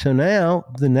 Absolutely. So now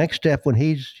the next step when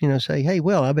he's, say, hey,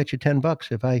 Will, I'll bet you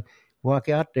 $10 if I walk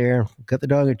out there, cut the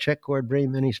dog a check cord, bring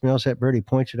him in, he smells that bird, he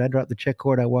points it, I drop the check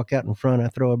cord, I walk out in front, I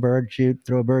throw a bird, shoot,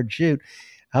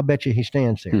 I'll bet you he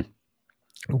stands there.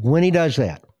 When he does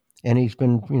that, and he's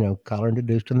been, collar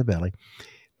introduced in the belly,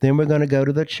 then we're going to go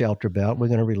to the shelter belt. We're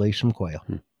going to release some quail.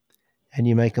 And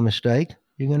you make a mistake,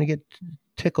 you're going to get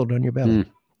tickled on your belly.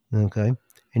 Okay?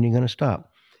 And you're going to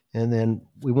stop. And then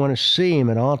we want to see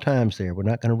him at all times there. We're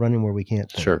not going to run him where we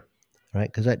can't see him. Sure.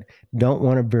 Right? Because I don't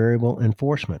want a variable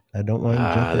enforcement. I don't want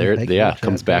him jumping. There,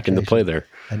 comes back into play there.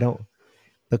 I don't.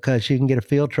 Because you can get a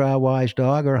field trial wise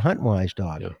dog or a hunt wise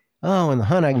dog. Yeah. Oh, in the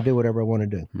hunt, I can do whatever I want to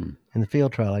do. In the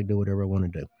field trial, I can do whatever I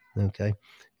want to do. Okay?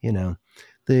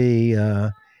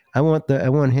 I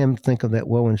want him to think of that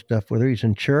woe and stuff, whether he's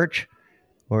in church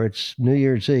or it's New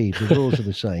Year's Eve. The rules are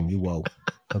the same. You woe.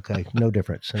 Okay. No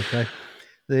difference. Okay.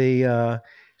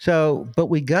 But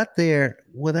we got there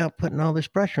without putting all this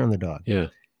pressure on the dog. Yeah.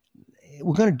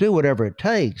 We're going to do whatever it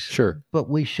takes. Sure. But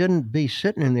we shouldn't be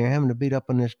sitting in there having to beat up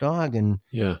on this dog. And,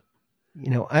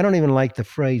 I don't even like the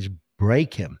phrase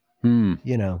break him.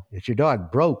 It's your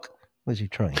dog broke. Was he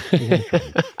trained?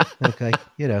 Okay.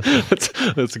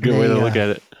 That's a good way to look at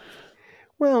it.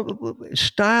 Well,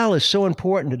 style is so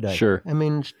important today. Sure. I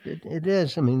mean, it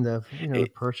is. I mean, the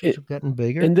purses have gotten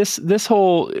bigger. And this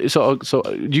whole so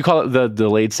do you call it the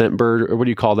delayed scent bird, or what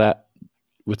do you call that?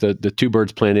 With the two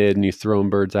birds planted and you throwing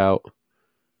birds out.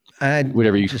 I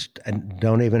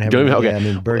don't even have. Okay. I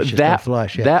mean, birds just don't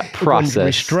flush. Yeah. That process.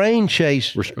 Restrained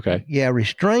chase. Okay. Yeah,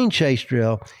 restrained chase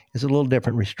drill is a little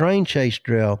different. Restrained chase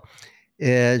drill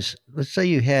is, let's say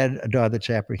you had a dog that's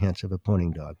apprehensive, a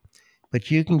pointing dog. But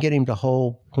you can get him to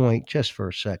hold point just for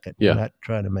a second. Yeah. You're not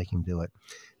trying to make him do it.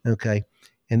 Okay.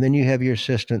 And then you have your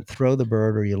assistant throw the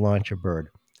bird or you launch a bird.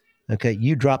 Okay.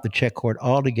 You drop the check cord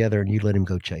altogether and you let him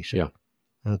go chase it. Yeah.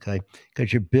 Okay.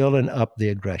 Because you're building up the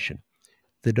aggression.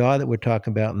 The dog that we're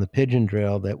talking about in the pigeon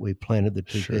drill that we planted the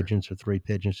 2 pigeons or 3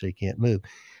 pigeons so he can't move.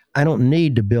 I don't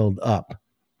need to build up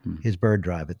his bird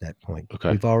drive at that point.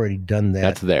 Okay. We've already done that.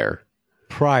 That's there.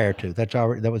 Prior to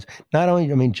that was not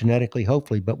only genetically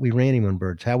hopefully, but we ran him on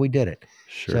birds. How we did it.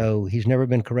 Sure. So he's never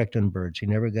been corrected on birds. He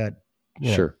never got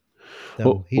sure.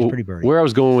 So he's pretty birdie. Where I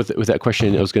was going with that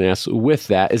question, I was going to ask, with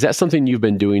that, is that something you've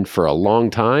been doing for a long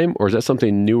time, or is that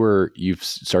something newer you've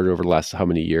started over the last how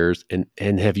many years?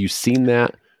 And have you seen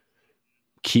that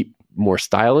keep more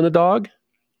style in a dog?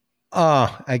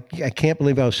 I can't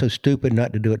believe I was so stupid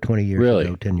not to do it 20 years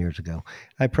ago, 10 years ago.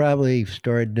 I probably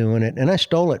started doing it, and I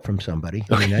stole it from somebody.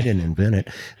 I mean, I didn't invent it.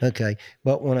 Okay.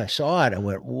 But when I saw it, I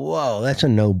went, whoa, that's a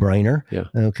no-brainer. Yeah.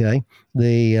 Okay.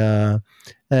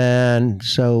 And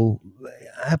so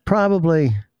I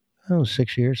probably,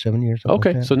 6 years, 7 years.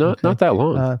 Okay. Like so not that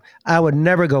long. I would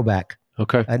never go back.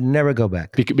 Okay. I'd never go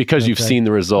back. Because you've seen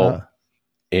the result.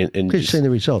 And you've seen the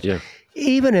results. Yeah.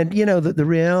 Even in, the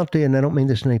reality, and I don't mean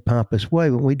this in any pompous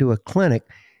way, when we do a clinic,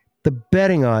 the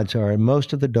betting odds are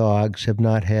most of the dogs have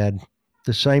not had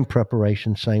the same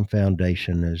preparation, same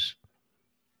foundation as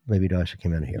maybe dogs that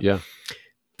came out of here. Yeah.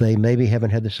 They maybe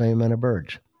haven't had the same amount of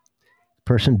birds. The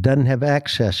person doesn't have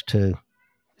access to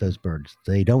those birds.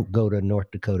 They don't go to North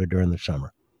Dakota during the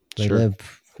summer. They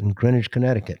live in Greenwich,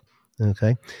 Connecticut.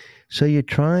 Okay. So you're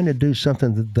trying to do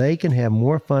something that they can have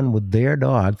more fun with their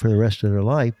dog for the rest of their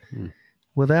life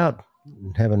without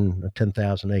having a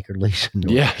 10,000 acre lease in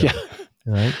North Dakota.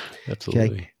 Yeah. Right?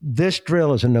 Absolutely. Okay. This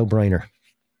drill is a no-brainer.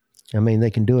 I mean, they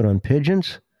can do it on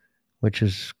pigeons, which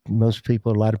is a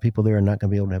lot of people there are not going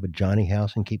to be able to have a Johnny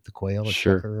house and keep the quail or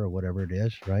Sure. checker or whatever it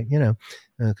is, right?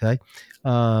 Okay.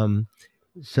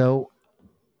 So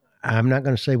I'm not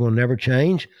going to say we'll never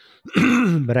change,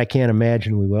 but I can't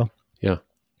imagine we will. Yeah.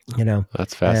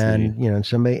 That's And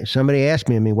fascinating. somebody asked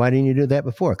me, why didn't you do that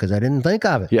before? Because I didn't think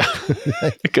of it. Yeah.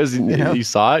 Because you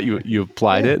saw it, you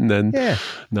applied it, and then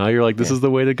now you're like, this is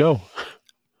the way to go.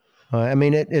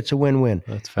 It's a win-win.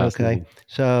 That's fascinating. Okay.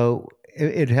 So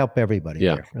it'd help everybody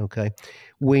there. Okay.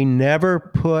 We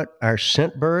never put our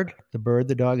scent bird, the bird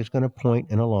the dog is going to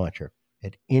point, in a launcher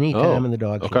at any time in the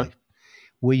dog's life.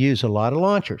 We use a lot of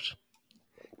launchers.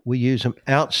 We use them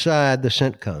outside the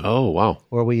scent cone. Oh, wow.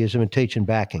 Or we use them in teaching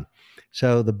backing.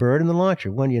 So the bird in the launcher,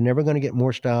 you're never going to get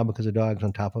more style because the dog's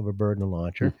on top of a bird in a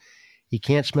launcher. He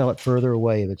can't smell it further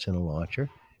away if it's in a launcher.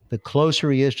 The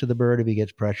closer he is to the bird, if he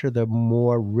gets pressure, the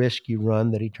more risk you run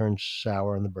that he turns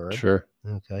sour on the bird. Sure.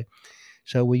 Okay.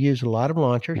 So we use a lot of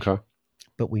launchers,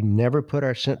 but we never put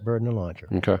our scent bird in a launcher.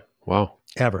 Okay. Wow.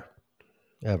 Ever.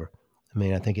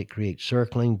 I think it creates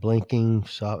circling, blinking.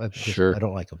 I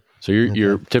don't like them. So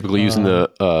you're typically using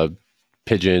the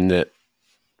pigeon that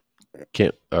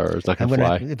can't or is not going to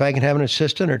fly. If I can have an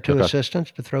assistant or two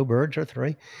assistants to throw birds or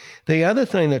three. The other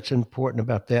thing that's important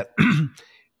about that,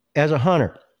 as a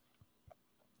hunter,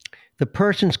 the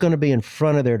person's going to be in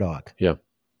front of their dog. Yeah.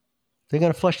 They're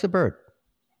going to flush the bird.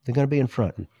 They're going to be in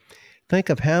front. Think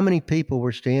of how many people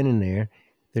were standing there.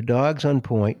 Their dog's on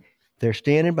point. They're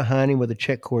standing behind him with a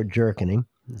check cord jerking him.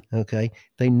 Okay.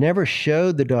 They never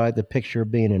showed the dog the picture of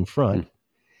being in front.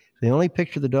 The only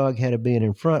picture the dog had of being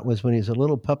in front was when he was a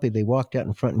little puppy. They walked out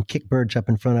in front and kicked birds up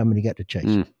in front of him, and he got to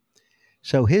chase.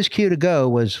 So his cue to go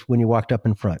was when you walked up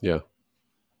in front. Yeah.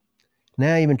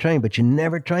 Now you've been trained, but you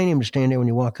never train him to stand there when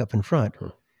you walk up in front.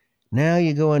 Now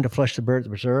you go in to flush the bird, the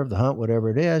preserve, the hunt, whatever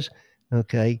it is,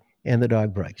 okay, and the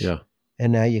dog breaks. Yeah.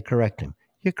 And now you correct him.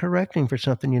 You're correcting for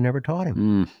something you never taught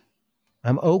him.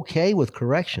 I'm okay with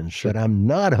corrections, but I'm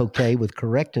not okay with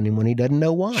correcting him when he doesn't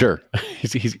know why. Sure.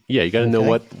 You got to know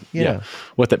what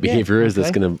that behavior is that's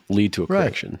going to lead to a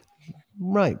correction.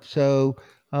 Right. So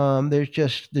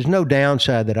there's no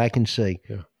downside that I can see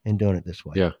in doing it this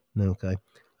way. Yeah. Okay.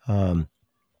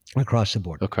 Across the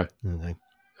board. Okay.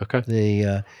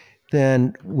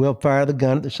 Then we'll fire the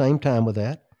gun at the same time with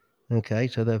that. Okay.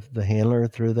 So the handler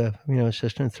through the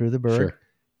assistant through the bird. Sure.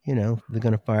 They're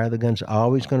going to fire. The gun's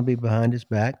always going to be behind his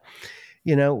back.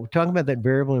 Talking about that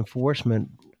variable enforcement,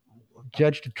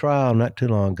 judged a trial not too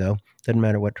long ago. Doesn't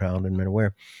matter what trial, doesn't matter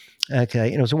where. Okay,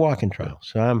 and it was a walking trial.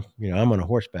 So I'm on a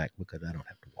horseback because I don't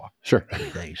have to walk. Sure.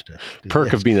 Days to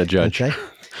perk of being a judge. Okay.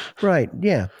 Right.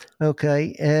 Yeah.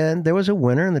 Okay. And there was a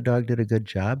winner, and the dog did a good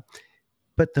job.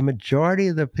 But the majority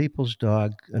of the people's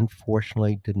dog,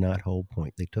 unfortunately, did not hold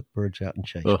point. They took birds out and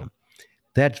chased them.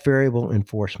 That's variable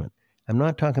enforcement. I'm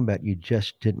not talking about you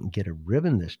just didn't get a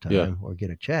ribbon this time or get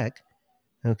a check.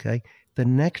 Okay. The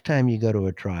next time you go to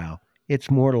a trial,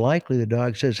 it's more likely the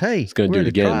dog says, hey, we're at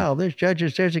a trial. There's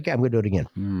judges. There's a guy. I'm going to do it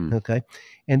again. Okay.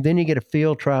 And then you get a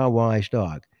field trial wise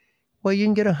dog. Well, you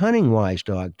can get a hunting wise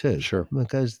dog too. Sure.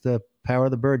 Because the power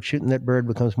of the bird, shooting that bird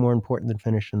becomes more important than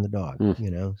finishing the dog.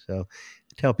 So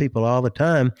I tell people all the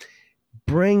time,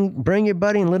 bring your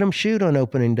buddy and let him shoot on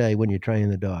opening day when you're training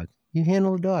the dog. You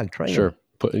handle the dog, train him.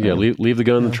 Leave the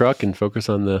gun in the truck and focus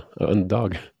on the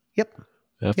dog. Yep.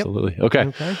 Absolutely. Yep.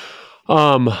 Okay.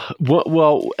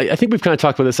 Well, I think we've kind of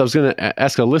talked about this. I was going to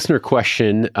ask a listener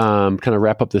question, kind of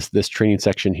wrap up this training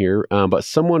section here. But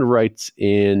someone writes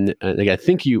in, and again, I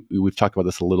think we've talked about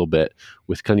this a little bit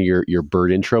with kind of your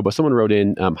bird intro, but someone wrote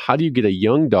in, how do you get a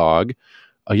young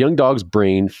dog's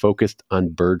brain focused on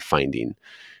bird finding?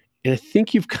 And I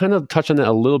think you've kind of touched on that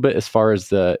a little bit as far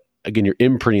as you're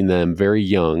imprinting them very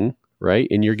young, right?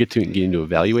 And you're getting to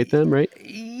evaluate them, right?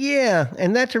 Yeah,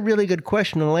 and that's a really good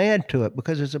question. I'll add to it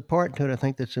because there's a part to it I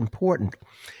think that's important.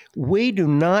 We do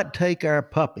not take our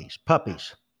puppies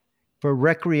for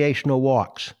recreational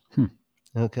walks.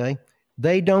 Okay?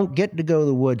 They don't get to go to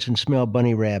the woods and smell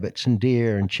bunny rabbits and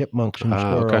deer and chipmunks and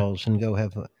squirrels and go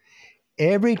have fun.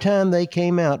 Every time they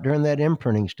came out during that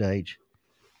imprinting stage,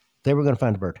 they were going to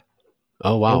find a bird.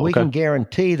 Oh, wow. And we can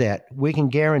guarantee that. We can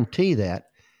guarantee that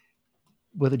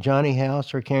with a Johnny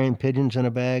house or carrying pigeons in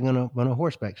a bag on a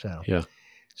horseback saddle. Yeah.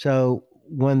 So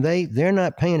when they're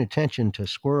not paying attention to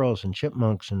squirrels and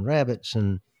chipmunks and rabbits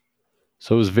so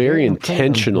it was very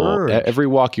intentional. Every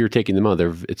walk you're taking them on,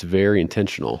 it's very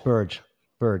intentional. Birds.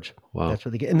 birds. Wow. That's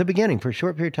what they get in the beginning for a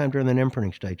short period of time during the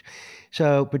imprinting stage.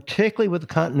 So particularly with the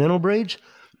continental breeds,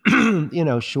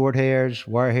 short hairs,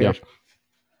 wire hairs,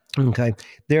 okay,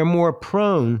 they're more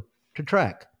prone to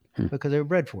track because they were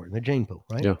bred for it in the gene pool,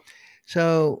 right? Yeah.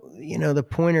 So, the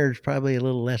pointer is probably a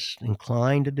little less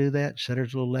inclined to do that.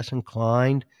 Setter's a little less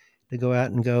inclined to go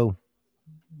out and go,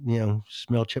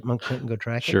 smell chipmunk scent and go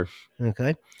track Sure. it.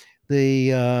 Okay.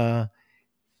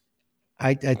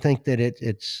 I think that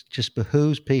it's just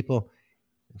behooves people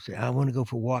say, I want to go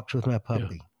for walks with my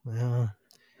puppy. Well,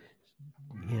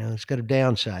 it's got a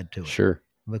downside to it. Sure.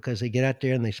 Because they get out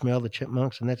there and they smell the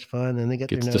chipmunks and that's fun. And they get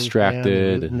Gets their nose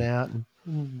distracted down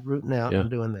and rooting out and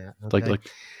doing that. Okay? Like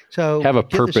so have a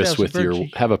purpose with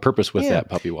that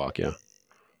puppy walk. Yeah.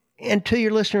 And to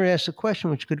your listener asked the question,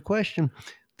 which is a good question,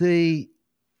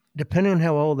 depending on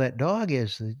how old that dog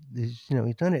is, he's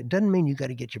done it. It doesn't mean you got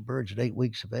to get your birds at 8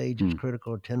 weeks of age. It's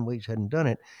critical, or 10 weeks hadn't done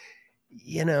it.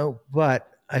 But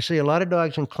I see a lot of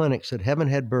dogs in clinics that haven't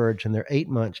had birds and they're 8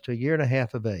 months to a year and a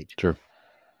half of age. Sure.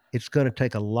 It's going to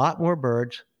take a lot more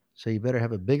birds, so you better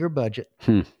have a bigger budget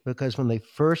because when they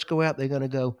first go out, they're going to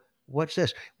go, what's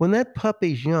this? When that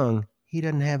puppy's young, he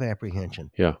doesn't have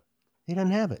apprehension. Yeah. He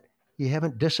doesn't have it. You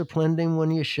haven't disciplined him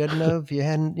when you shouldn't have. You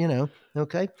hadn't,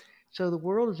 okay? So the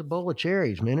world is a bowl of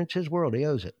cherries, man. It's his world. He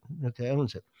owns it.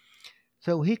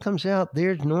 So he comes out,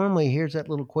 here's that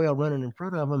little quail running in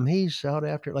front of him. He's out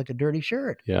after it like a dirty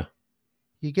shirt. Yeah.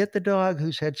 You get the dog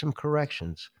who's had some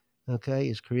corrections. Okay,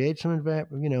 he's created some,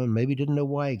 and maybe didn't know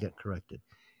why he got corrected.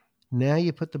 Now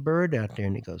you put the bird out there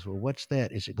and he goes, well, what's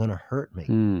that? Is it going to hurt me?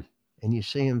 And you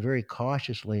see him very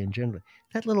cautiously and gently.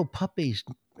 That little puppy's,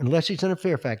 unless he's in a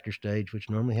fear factor stage, which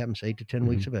normally happens 8 to 10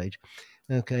 weeks of age,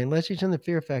 okay, unless he's in the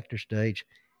fear factor stage,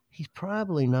 he's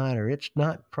probably not, or it's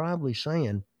not probably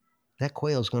saying, that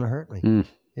quail's going to hurt me.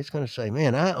 It's going to say,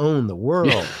 man, I own the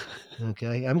world.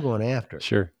 Okay, I'm going after it.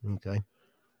 Sure. Okay.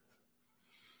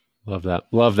 Love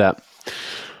that.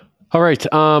 All right.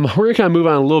 We're going to kind of move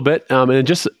on a little bit. And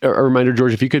just a reminder,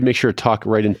 George, if you could make sure to talk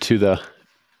right into the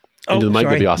mic,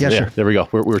 that'd be awesome. Yes, yeah, sir. There we go.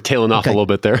 We're tailing off a little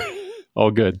bit there.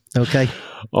 All good. Okay.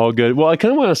 All good. Well, I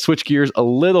kind of want to switch gears a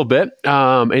little bit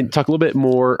and talk a little bit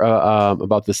more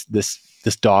about this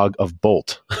dog of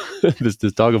Bolt. this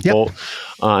dog of Bolt.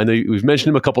 I know we've mentioned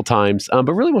him a couple times,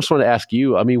 but really just want to ask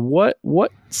you, I mean,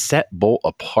 what set Bolt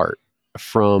apart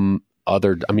from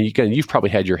other? I mean, you've probably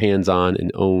had your hands on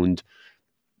and owned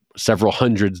several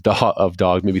hundreds of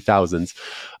dogs, maybe thousands.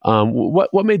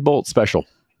 What made Bolt special,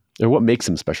 or what makes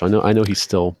him special? I know he's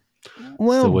still.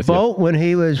 Well, Bolt,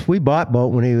 we bought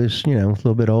Bolt when he was, a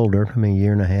little bit older. I mean, a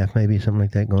year and a half, maybe something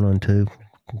like that, going on 2.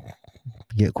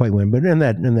 Get quite when, but in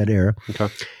that era. Okay.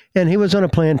 And he was on a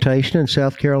plantation in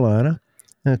South Carolina.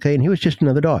 Okay, and he was just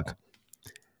another dog.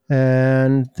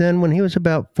 And then when he was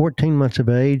about 14 months of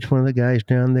age, one of the guys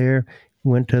down there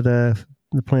went to the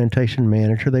plantation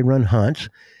manager. They run hunts,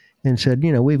 and said,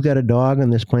 we've got a dog on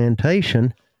this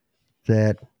plantation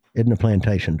that isn't a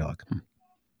plantation dog.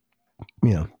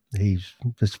 He's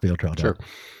this field trial dog. Sure.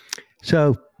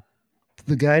 So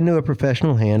the guy knew a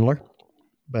professional handler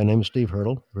by the name of Steve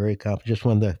Hurdle, very competent, just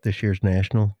won this year's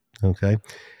national. Okay,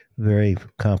 very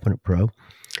competent pro.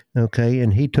 Okay,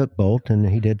 and he took Bolt and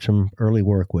he did some early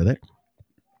work with it.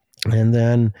 And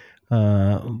then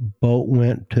Bolt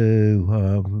went to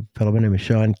a fellow by the name of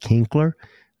Sean Kinkler.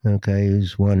 Okay,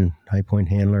 who's won High Point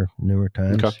handler numerous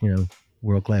times. Okay.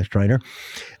 World-class trainer.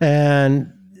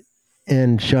 And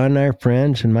Sean and I are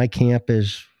friends, and my camp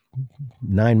is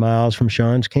 9 miles from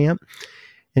Sean's camp.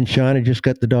 And Sean had just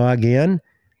got the dog in,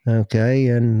 okay,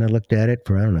 and I looked at it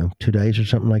for, 2 days or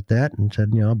something like that, and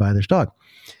said, I'll buy this dog.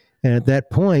 And at that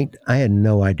point, I had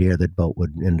no idea that Bolt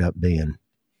would end up being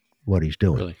what he's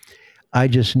doing. Really? I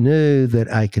just knew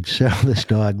that I could sell this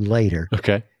dog later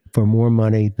for more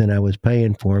money than I was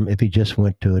paying for him if he just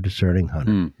went to a discerning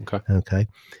hunter. Okay.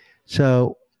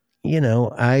 So,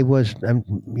 I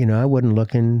wasn't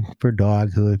looking for a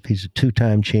dog who, if he's a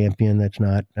 2-time champion,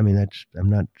 I'm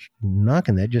not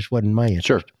knocking that, just wasn't my interest.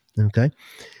 Sure. Okay.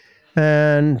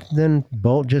 And then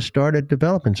Bolt just started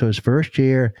developing. So his first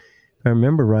year, if I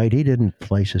remember right, he didn't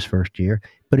place his first year,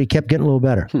 but he kept getting a little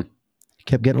better. He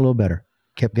kept getting a little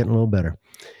better.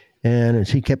 And as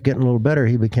he kept getting a little better,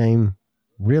 he became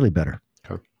really better.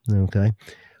 Okay.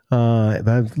 If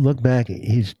I look back,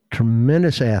 he's a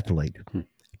tremendous athlete.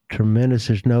 Tremendous.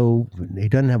 He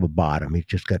doesn't have a bottom. He's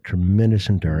just got tremendous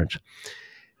endurance.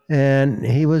 And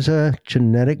he was a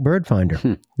genetic bird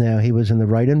finder. Now, he was in the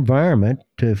right environment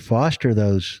to foster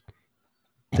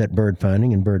that bird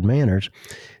finding and bird manners,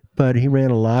 but he ran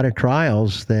a lot of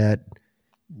trials that,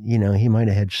 he might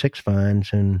have had 6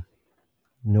 finds in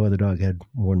no other dog had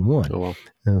more than one. Oh, wow.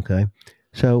 Okay.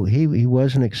 So he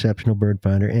was an exceptional bird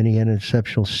finder, and he had an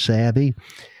exceptional savvy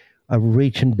of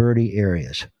reaching birdie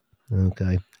areas.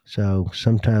 Okay. So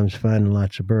sometimes finding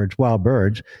lots of birds, wild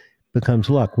birds, becomes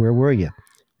luck. Where were you?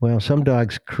 Well, some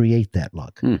dogs create that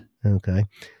luck. Okay.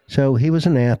 So he was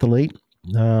an athlete,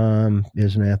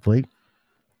 is an athlete,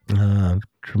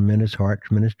 tremendous heart,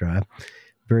 tremendous drive,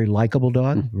 very likable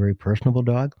dog, very personable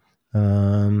dog.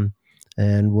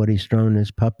 And what he's thrown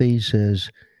as puppies is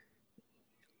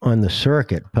on the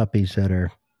circuit, puppies that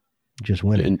are just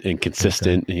winning. And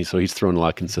consistent. Okay. So he's thrown a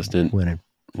lot consistent. Winning.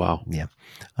 Wow. Yeah.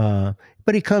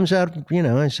 But he comes out,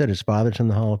 I said his father's in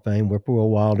the Hall of Fame, Whippoorwill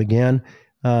Wild again.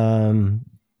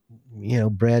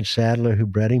 Brad Sadler, who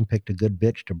bred him, picked a good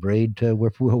bitch to breed to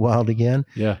Whippoorwill Wild again.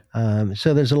 Yeah.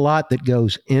 So there's a lot that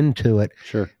goes into it.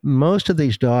 Sure. Most of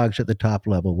these dogs at the top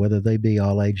level, whether they be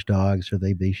all-age dogs or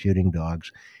they be shooting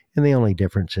dogs, and the only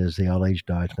difference is the all-age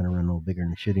dog is going to run a little bigger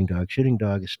than the shooting dog. Shooting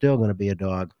dog is still going to be a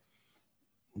dog,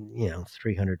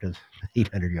 300 to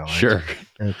 800 yards. Sure.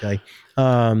 Okay.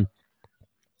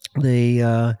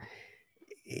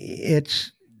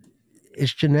 It's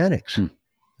genetics.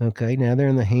 Okay. Now they're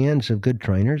in the hands of good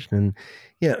trainers, and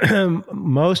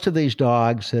most of these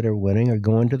dogs that are winning are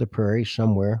going to the prairie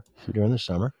somewhere during the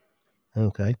summer.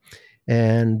 Okay.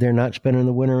 And they're not spending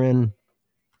the winter in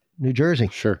New Jersey.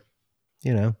 Sure.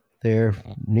 They're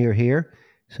near here.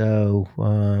 So,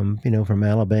 from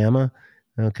Alabama,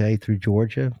 okay, through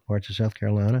Georgia, parts of South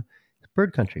Carolina, it's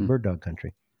bird country, bird dog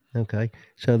country. Okay.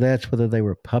 So that's whether they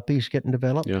were puppies getting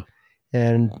developed. Yeah.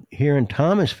 And here in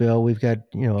Thomasville, we've got,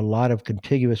 a lot of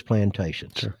contiguous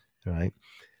plantations. Sure. Right.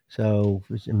 So,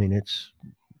 it's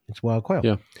wild quail.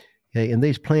 Yeah. Okay. And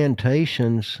these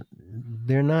plantations,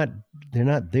 they're not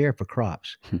there for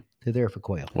crops. They're there for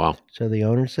quail. Wow. So the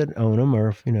owners that own them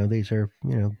are, these are,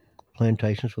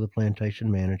 plantations with a plantation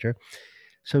manager.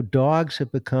 So dogs have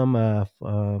become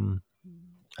an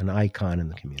icon in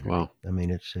the community. Wow.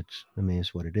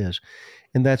 It's what it is.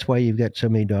 And that's why you've got so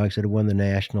many dogs that have won the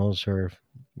Nationals or,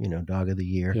 Dog of the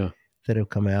Year that have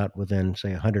come out within,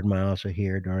 say, 100 miles of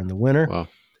here during the winter. Wow.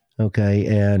 Okay.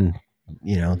 And,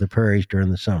 the prairies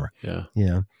during the summer. Yeah.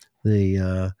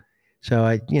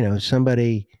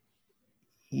 Somebody,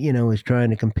 is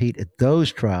trying to compete at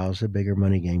those trials, the bigger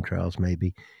money game trials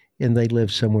maybe, and they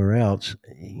live somewhere else,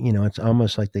 it's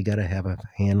almost like they got to have a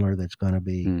handler that's going to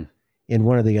be in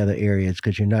one of the other areas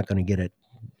because you're not going to get it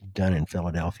done in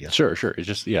Philadelphia. Sure. It's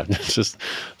just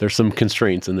there's some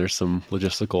constraints and there's some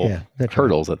logistical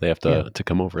hurdles that they have to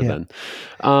come over then.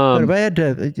 But if I had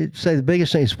to say the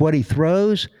biggest thing is what he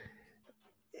throws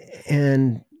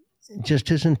and just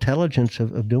his intelligence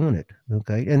of doing it.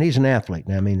 Okay. And he's an athlete.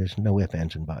 Now, there's no ifs,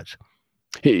 ands, and buts.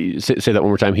 Say that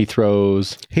one more time. He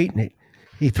throws. He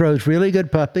throws really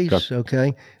good puppies.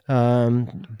 Okay.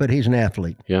 But he's an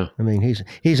athlete. Yeah.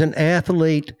 He's an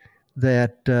athlete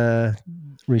that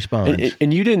responds.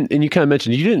 And you kind of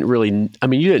mentioned you didn't really. You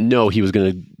didn't know he was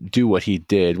going to do what he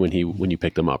did when you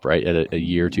picked him up, right? At a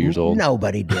year, 2 years old.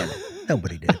 Nobody did.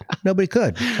 Nobody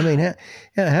could.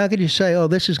 How could you say, oh,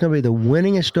 this is going to be the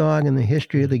winningest dog in the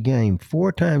history of the game,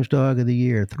 4 times Dog of the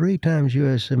Year, 3 times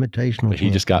U.S. Invitational. But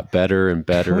he just got better and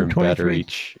better and better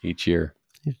each year.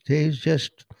 He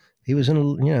was in a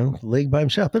league by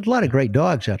himself. There's a lot of great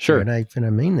dogs out there, and I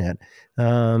mean that.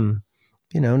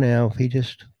 Now he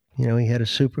just he had a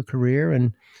super career,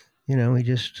 and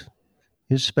he's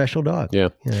a special dog. Yeah.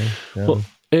 Well,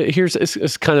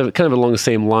 it's kind of along the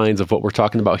same lines of what we're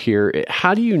talking about here.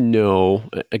 How do you know?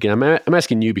 Again, I'm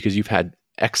asking you because you've had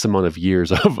X amount of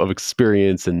years of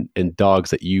experience and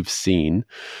dogs that you've seen.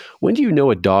 When do you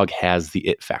know a dog has the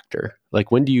it factor? Like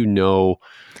when do you know,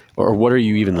 or what are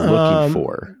you even looking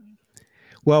for?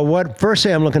 Well, what first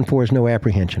thing I'm looking for is no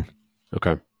apprehension.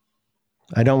 Okay.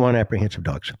 I don't want apprehensive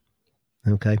dogs.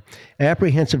 Okay.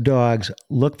 Apprehensive dogs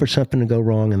look for something to go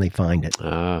wrong and they find it.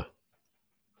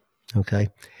 Okay.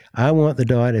 I want the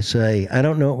dog to say, I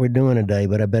don't know what we're doing today,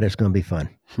 but I bet it's going to be fun.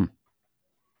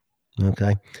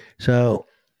 Okay. So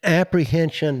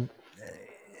apprehension,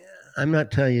 I'm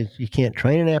not telling you, you can't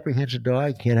train an apprehensive dog.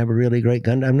 You can't have a really great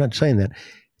gun. I'm not saying that.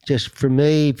 Just for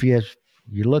me, if you're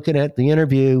looking at the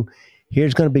interview,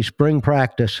 here's going to be spring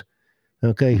practice.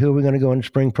 Okay. Who are we going to go into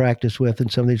spring practice with?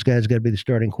 And some of these guys got to be the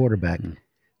starting quarterback.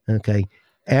 Okay.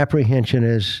 Apprehension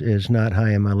is not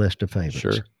high on my list of favorites.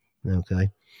 Sure. Okay.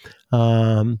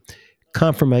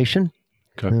 Conformation.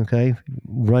 Okay.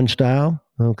 Run style.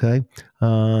 Okay.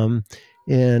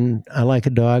 And I like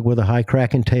a dog with a high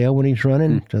cracking tail when he's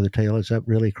running. So the tail is up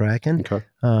really cracking. Okay.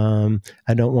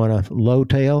 I don't want a low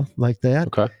tail like that.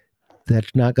 Okay.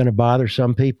 That's not going to bother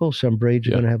some people. Some breeds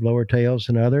are Yeah. going to have lower tails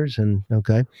than others. And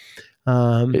okay.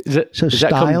 Does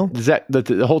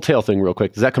the whole tail thing real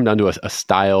quick, does that come down to a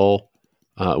style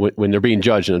when they're being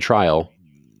judged in a trial?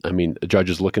 I mean, the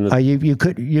judge is looking at you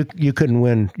couldn't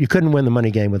win the money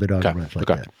game with a dog that runs like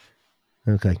that.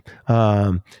 Okay.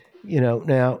 Now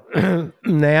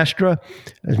Nastra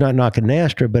is not knocking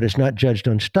Nastra, but it's not judged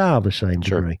on style the same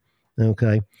degree.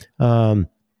 Okay. And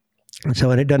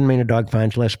it doesn't mean a dog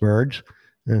finds less birds.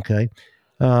 Okay.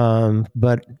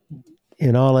 But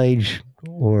in all age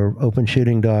or open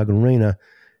shooting dog arena,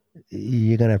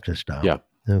 you're going to have to style. Yeah.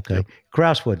 Okay. Yep.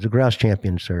 Grousewoods, the grouse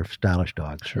champions are stylish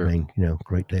dogs. Sure. I mean,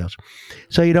 great tails.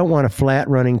 So you don't want a flat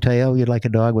running tail. You'd like a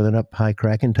dog with an up high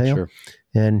cracking tail. Sure.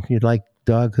 And you'd like a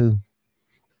dog who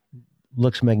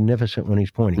looks magnificent when he's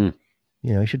pointing.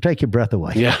 You should take your breath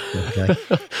away. Yeah. Okay.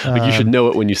 But you should know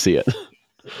it when you see it.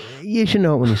 You should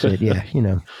know it when you see it. Yeah.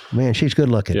 Man, she's good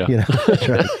looking. Yeah. That's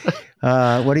right.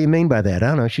 What do you mean by that? I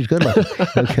don't know. She's good looking.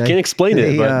 Okay. Can't explain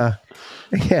it. But...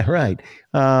 yeah. Right.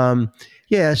 So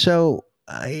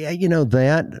I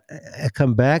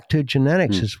come back to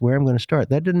genetics is where I'm going to start.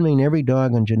 That didn't mean every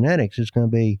dog on genetics is going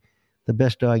to be the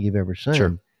best dog you've ever seen.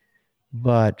 Sure.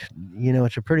 But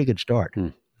it's a pretty good start.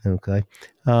 Okay.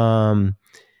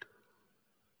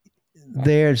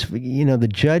 There's the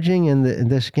judging in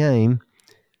this game,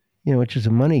 which is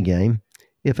a money game.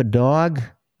 If a dog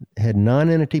had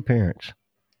non-entity parents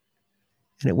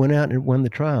and it went out and it won the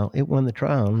trial,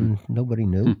 and nobody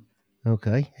knew.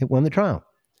 Okay. It won the trial.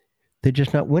 They're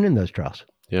just not winning those trials.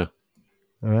 Yeah.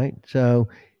 All right. So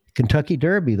Kentucky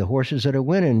Derby, the horses that are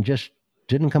winning just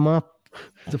didn't come off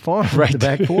the farm, right. The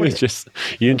back porch. You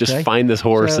didn't just find this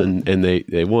horse and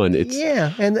they won. And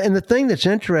the thing that's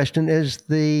interesting is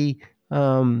there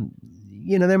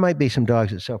might be some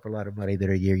dogs that sell for a lot of money that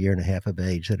are a year and a half of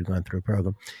age that have gone through a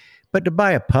program, but to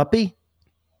buy a puppy,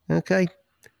 okay,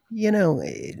 you're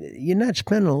not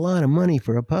spending a lot of money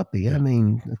for a puppy. I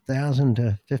mean, $1,000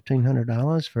 to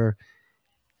 $1,500 for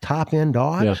top end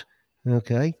dogs. Yeah.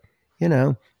 Okay, it's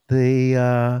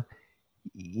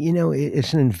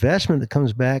an investment that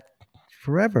comes back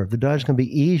forever. The dog's going to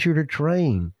be easier to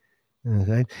train.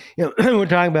 Okay. We're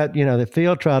talking about, the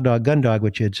field trial dog, gun dog,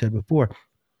 which you had said before.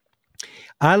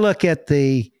 I look at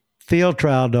the field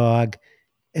trial dog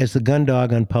as the gun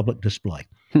dog on public display.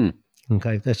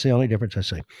 Okay. That's the only difference I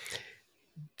see.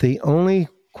 The only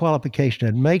qualification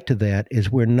I'd make to that is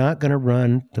we're not going to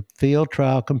run the field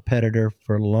trial competitor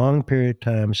for a long period of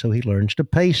time so he learns to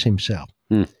pace himself.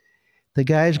 The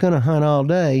guy's going to hunt all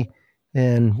day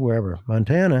and wherever,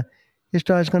 Montana, his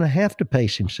dog's going to have to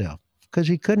pace himself because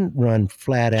he couldn't run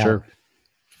flat out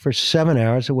for 7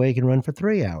 hours the way he can run for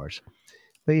 3 hours.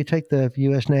 But you take the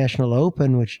U.S. National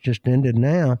Open, which just ended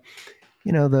now,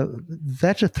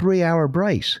 that's a 3-hour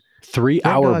brace.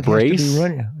 3-hour brace?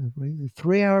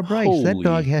 3-hour brace. Holy. That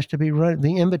dog has to be running.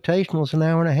 The Invitational is an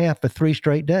hour and a half for 3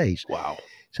 straight days. Wow.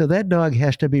 So that dog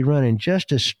has to be running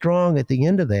just as strong at the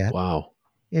end of that. Wow.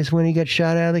 Is when he gets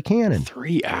shot out of the cannon.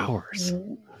 3 hours.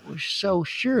 So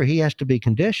sure, he has to be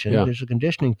conditioned. Yeah. There's a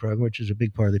conditioning program, which is a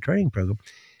big part of the training program.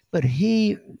 But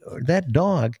that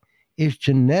dog is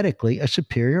genetically a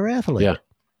superior athlete. Yeah.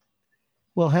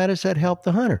 Well, how does that help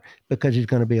the hunter? Because he's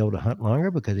going to be able to hunt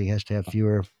longer, because he has to have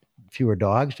fewer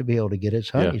dogs to be able to get his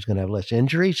hunt. Yeah. He's going to have less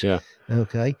injuries. Yeah.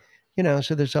 Okay.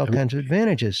 So there's all kinds of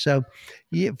advantages. So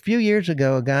a few years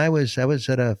ago, I was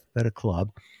at a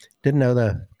club, didn't know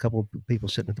a couple of people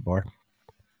sitting at the bar,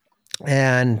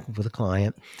 and with a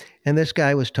client, and this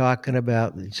guy was talking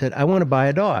about, he said, I want to buy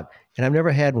a dog, and I've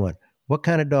never had one. What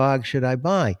kind of dog should I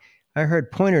buy? I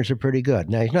heard pointers are pretty good.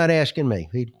 Now, he's not asking me.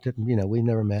 He didn't, we've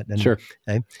never met. Sure.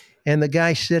 Okay? And the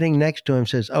guy sitting next to him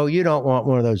says, oh, you don't want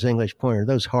one of those English pointers,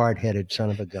 those hard-headed son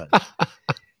of a gun.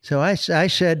 So I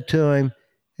said to him,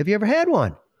 have you ever had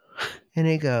one? And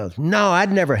he goes, no,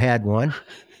 I'd never had one.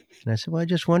 And I said, well, I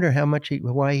just wonder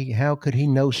how could he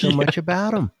know so much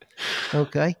about them?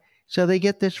 Okay. So they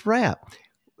get this rap.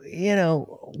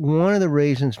 One of the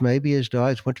reasons maybe his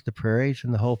dogs went to the prairies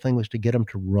and the whole thing was to get them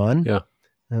to run. Yeah.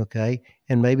 Okay.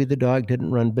 And maybe the dog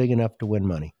didn't run big enough to win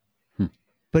money.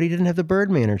 But he didn't have the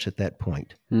bird manners at that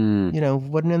point. Wasn't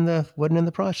in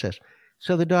the process.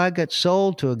 So the dog got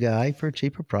sold to a guy for a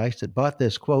cheaper price that bought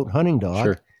this, quote, hunting dog.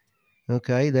 Sure.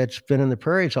 Okay. That's been in the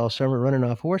prairies all summer running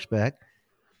off horseback.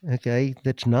 Okay.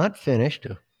 That's not finished.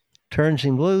 Yeah. Turns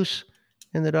him loose.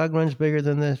 And the dog runs bigger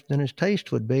than his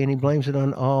taste would be, and he blames it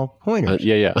on all pointers.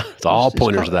 Yeah. It's all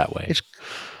pointers that way.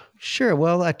 Sure.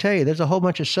 Well, I tell you, there's a whole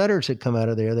bunch of setters that come out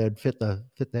of there that fit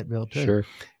that bill too. Sure.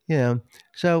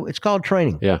 So it's called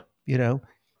training. Yeah.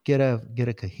 Get a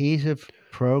cohesive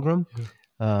program.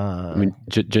 I mean,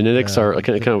 genetics are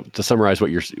kind of to summarize what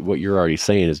you're already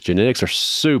saying is genetics are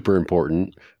super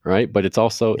important, right? But it's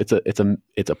also it's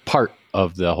a part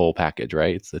of the whole package,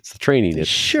 right? It's the training,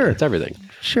 it's everything.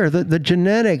 Sure, the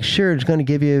genetics sure is going to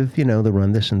give you the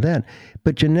run this and that,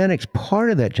 but genetics, part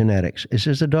of that genetics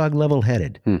is the dog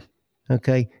level-headed?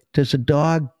 Okay, does the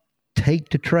dog take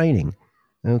to training?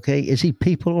 Okay, is he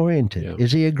people-oriented? Yeah.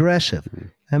 Is he aggressive?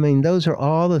 I mean, those are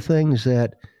all the things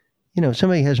that, if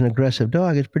somebody has an aggressive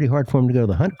dog, it's pretty hard for him to go to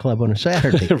the hunt club on a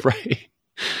Saturday. Right.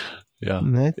 Yeah.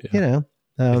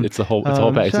 It's the whole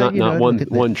pack. It's not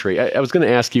one trait. I was going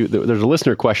to ask you, there's a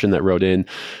listener question that wrote in,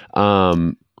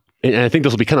 and I think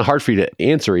this will be kind of hard for you to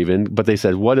answer even, but they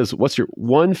said, what's your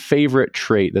one favorite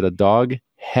trait that a dog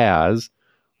has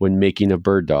when making a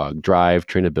bird dog? Drive,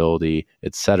 trainability,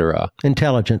 etc.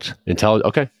 Intelligence.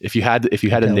 Okay. If you had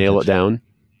to nail it down.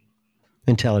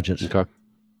 Intelligence. Okay.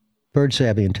 Bird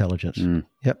savvy intelligence.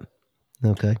 Yep.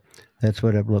 Okay. That's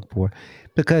what I've looked for.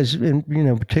 Because,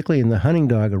 particularly in the hunting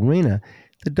dog arena,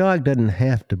 the dog doesn't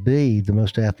have to be the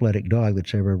most athletic dog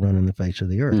that's ever run on the face of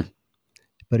the earth.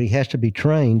 But he has to be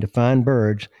trained to find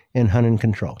birds and hunt in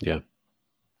control. Yeah.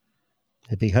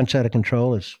 If he hunts out of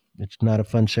control, it's not a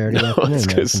fun Saturday afternoon out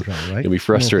of control, right? You'll be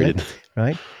frustrated. Okay.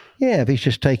 Right? Yeah, if he's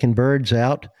just taking birds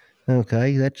out,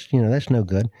 okay, that's no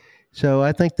good. So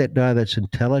I think that dog that's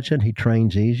intelligent, he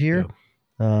trains easier.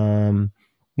 Yeah.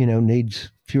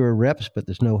 Needs fewer reps, but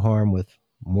there's no harm with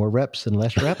more reps than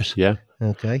less reps. Yeah.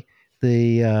 Okay.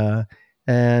 And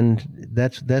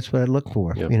that's what I look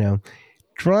for. Yep.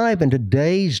 Drive in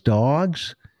today's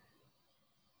dogs,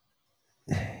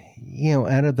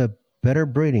 out of the better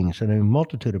breedings, and a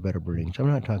multitude of better breedings.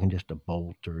 I'm not talking just a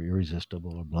Bolt or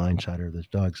Irresistible or Blindsider. There's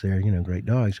dogs there, great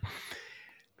dogs.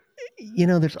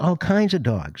 There's all kinds of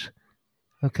dogs,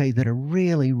 okay, that are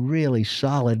really, really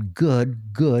solid,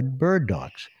 good bird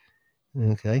dogs.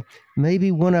 Okay.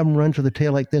 Maybe one of them runs with a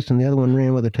tail like this and the other one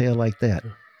ran with a tail like that.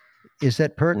 Is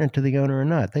that pertinent to the owner or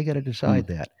not? They got to decide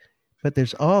that. But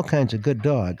there's all kinds of good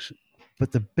dogs.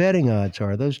 But the betting odds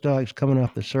are those dogs coming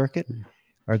off the circuit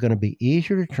are going to be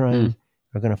easier to train,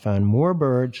 are going to find more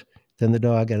birds than the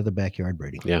dog out of the backyard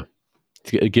breeding. Yeah.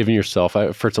 Giving yourself,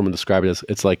 I've heard someone describe it as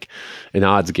it's like an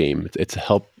odds game. It's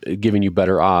giving you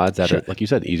better odds at it. Like you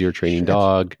said, easier training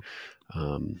dog.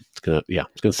 It's gonna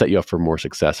set you up for more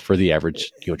success for the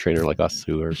average trainer like us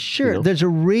who are There's a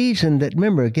reason that,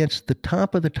 remember, against the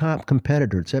top of the top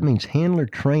competitors, that means handler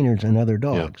trainers and other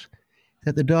dogs,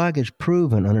 that the dog is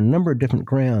proven on a number of different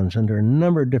grounds under a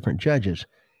number of different judges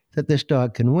that this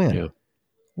dog can win. Yeah.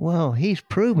 Well, he's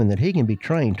proven that he can be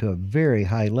trained to a very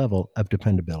high level of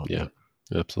dependability. Yeah,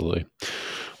 absolutely.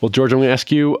 Well, George, I'm going to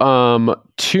ask you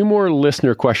two more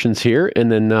listener questions here,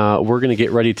 and then we're going to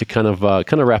get ready to kind of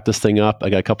wrap this thing up.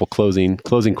 I got a couple closing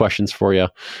questions for you,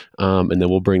 and then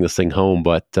we'll bring this thing home.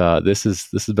 But this has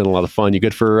been a lot of fun. You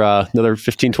good for another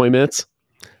 15, 20 minutes?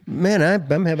 Man,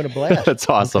 I'm having a blast. That's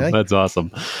awesome. Okay. That's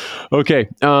awesome. Okay.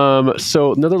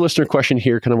 So another listener question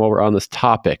here, kind of while we're on this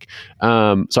topic.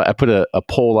 So I put a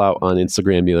poll out on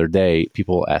Instagram the other day,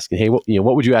 people asking, hey,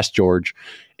 what would you ask George?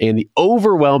 And the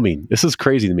this is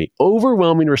crazy to me,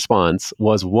 overwhelming response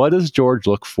was, what does George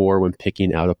look for when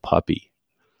picking out a puppy?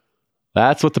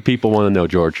 That's what the people want to know,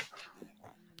 George.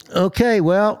 Okay,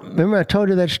 well, remember I told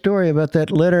you that story about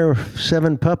that litter of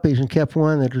 7 puppies and kept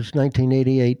one that was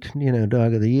 1988,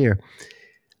 dog of the year.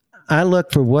 I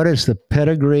look for what is the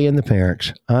pedigree in the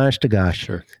parents, honest to gosh.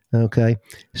 Sure. Okay,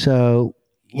 so,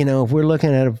 if we're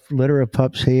looking at a litter of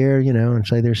pups here, and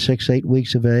say they're 6-8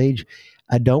 weeks of age,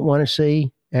 I don't want to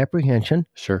see apprehension.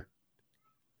 Sure.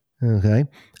 Okay.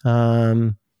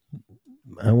 I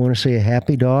want to see a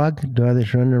happy dog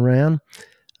that's running around.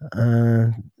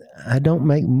 I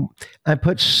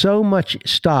put so much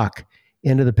stock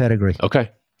into the pedigree. Okay.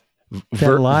 A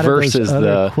lot versus of those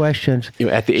other questions.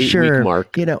 At the 8-week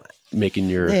mark, making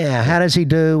your... Yeah, how does he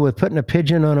do with putting a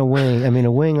pigeon on a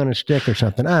wing on a stick or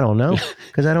something? I don't know,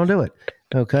 because I don't do it.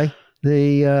 Okay.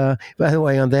 By the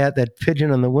way, on that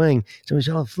pigeon on the wing, somebody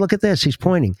said, oh, look at this, he's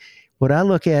pointing. What I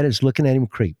look at is looking at him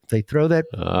creep. They throw that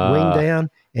wing down,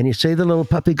 and you see the little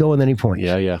puppy go, and then he points.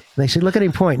 Yeah, yeah. And they say, look at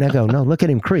him point. And I go, no, look at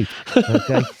him creep.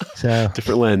 Okay, so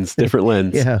different lens.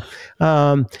 Yeah.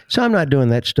 So I'm not doing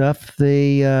that stuff.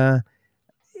 The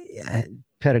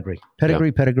pedigree.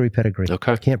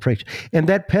 Okay. Can't preach. And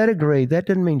that pedigree, that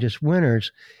doesn't mean just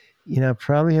winners.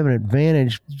 Probably have an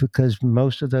advantage because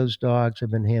most of those dogs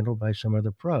have been handled by some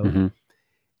other pro. Mm-hmm.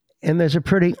 And there's a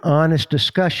pretty honest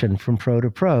discussion from pro to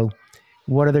pro.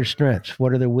 What are their strengths?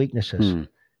 What are their weaknesses?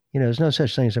 There's no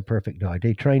such thing as a perfect dog. Did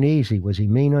he train easy? Was he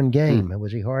mean on game?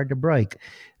 Was he hard to break?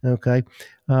 Okay.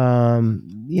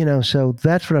 So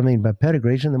that's what I mean by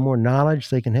pedigrees. And the more knowledge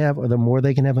they can have, or the more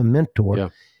they can have a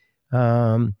mentor.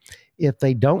 Yeah. If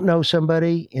they don't know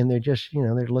somebody and they're just,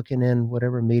 they're looking in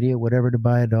whatever media, whatever to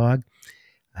buy a dog,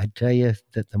 I tell you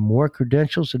that the more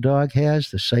credentials the dog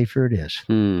has, the safer it is.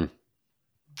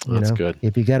 That's good.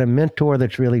 If you got a mentor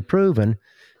that's really proven,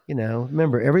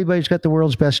 remember, everybody's got the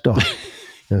world's best dog.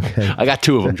 Okay. I got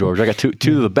two of them, George. I got two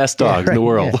of the best dogs in the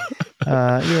world.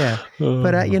 Yeah.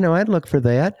 But I'd look for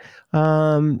that,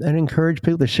 and encourage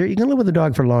people to share. You can live with a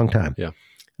dog for a long time. Yeah.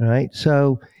 All right.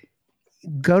 So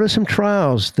go to some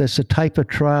trials. That's the type of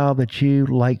trial that you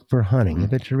like for hunting.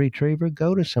 If it's a retriever,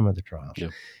 go to some of the trials. Yeah.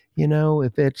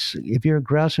 If you're a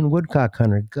grouse and woodcock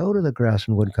hunter, go to the grouse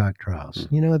and woodcock trials.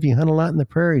 If you hunt a lot in the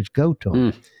prairies, go to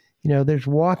them. There's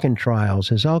walking trials.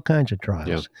 There's all kinds of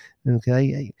trials. Yeah.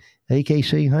 Okay.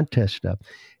 AKC hunt test stuff.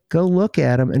 Go look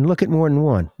at them and look at more than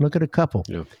one. Look at a couple.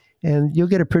 Yeah. And you'll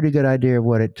get a pretty good idea of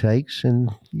what it takes and,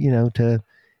 to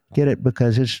get it,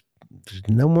 because it's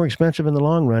no more expensive in the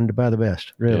long run to buy the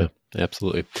best, really. Yeah,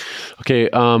 absolutely. Okay.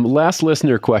 Last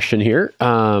listener question here.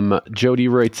 Jody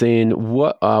writes in,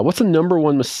 what's the number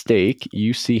one mistake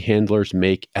you see handlers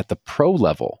make at the pro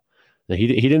level? Now, he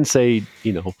didn't say,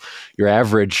 your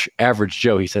average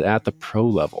Joe. He said at the pro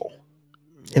level.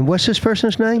 And what's this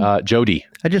person's name? Jody.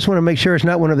 I just want to make sure it's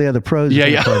not one of the other pros.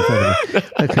 Yeah. Okay.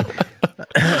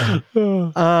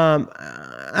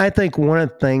 I think one of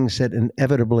the things that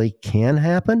inevitably can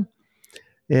happen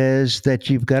is that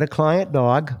you've got a client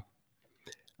dog,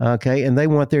 okay, and they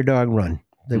want their dog run.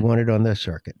 They want it on the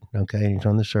circuit, okay, and it's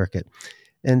on the circuit.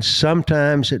 And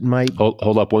sometimes it might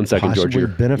hold up 1 second, George.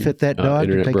 possibly benefit that dog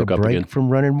to take a break from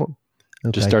running more.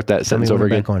 Okay. Just start that sentence over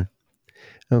again. Back on.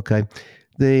 Okay.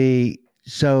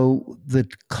 So the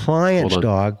client's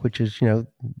dog, which is,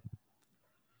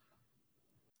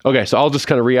 Okay, so I'll just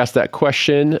kind of re-ask that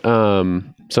question.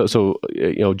 So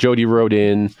Jody wrote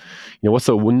in, what's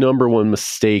the number one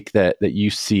mistake that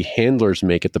you see handlers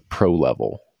make at the pro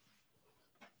level?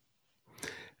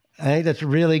 I think that's a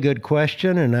really good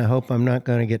question, and I hope I'm not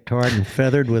going to get tarred and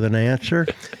feathered with an answer.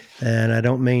 And I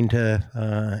don't mean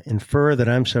to infer that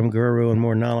I'm some guru and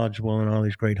more knowledgeable than all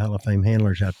these great Hall of Fame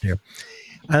handlers out there.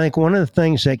 I think one of the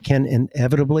things that can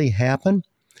inevitably happen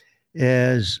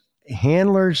is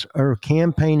handlers are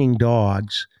campaigning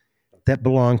dogs that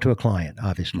belong to a client,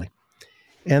 obviously.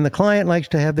 And the client likes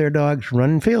to have their dogs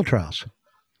run in field trials.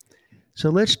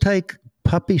 So let's take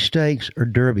puppy stakes or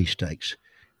derby stakes.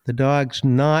 The dog's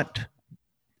not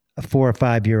a 4 or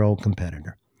 5 year old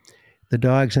competitor. The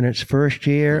dog's in its first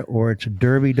year, or it's a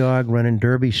derby dog running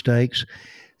derby stakes,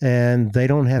 and they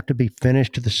don't have to be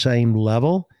finished to the same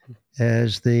level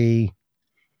as the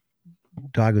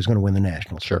dog who's going to win the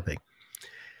nationals. Sure.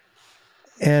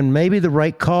 And maybe the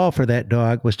right call for that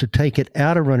dog was to take it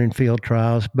out of running field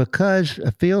trials, because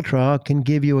a field trial can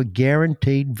give you a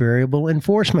guaranteed variable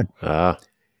enforcement. The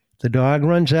dog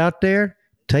runs out there,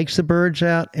 takes the birds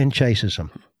out, and chases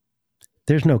them.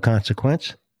 There's no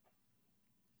consequence,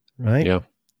 right?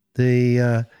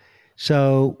 Yeah.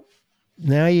 So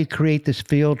now you create this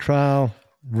field trial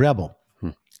rebel,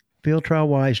 field trial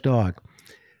wise dog.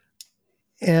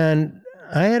 And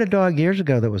I had a dog years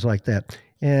ago that was like that.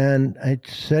 And I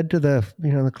said to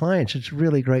the clients, it's a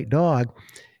really great dog.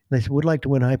 They said, would like to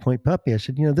win High Point Puppy. I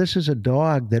said, this is a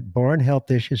dog that barn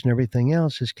health issues and everything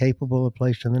else is capable of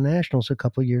placing the nationals a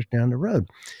couple of years down the road.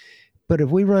 But if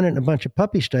we run it in a bunch of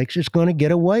puppy stakes, it's going to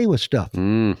get away with stuff.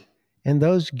 And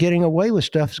those getting away with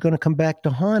stuff is going to come back to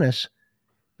haunt us,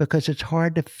 because it's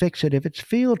hard to fix it if it's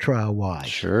field trial wise.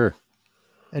 Sure.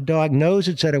 A dog knows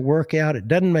it's at a workout. It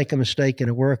doesn't make a mistake in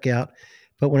a workout.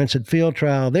 But when it's at field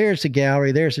trial, there's the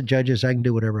gallery, there's the judges. I can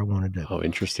do whatever I want to do. Oh,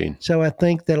 interesting. So I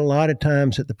think that a lot of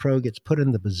times that the pro gets put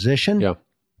in the position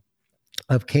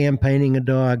of campaigning a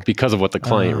dog. Because of what the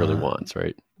client really wants,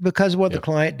 right? Because of what the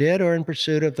client did, or in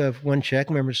pursuit of the one check.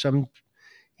 Remember, he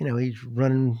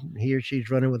or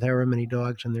she's running with however many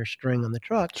dogs in their string on the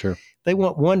truck. Sure. They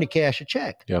want one to cash a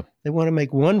check. Yeah. They want to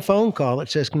make one phone call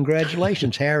that says,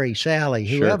 congratulations, Harry, Sally,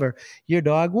 whoever, your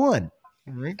dog won.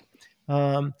 All right.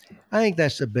 I think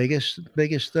that's the biggest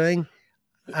thing.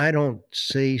 I don't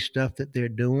see stuff that they're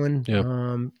doing,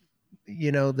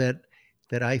 that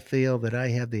I feel that I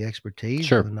have the expertise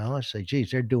or the knowledge. Say,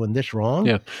 geez, they're doing this wrong.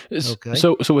 Yeah. Okay.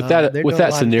 So with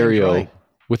that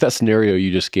scenario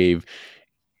you just gave,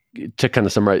 to kind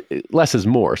of summarize, less is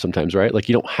more sometimes, right? Like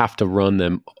you don't have to run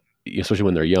them, especially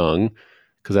when they're young,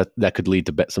 because that could lead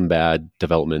to some bad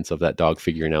developments of that dog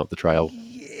figuring out the trial.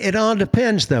 It all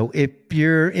depends, though. If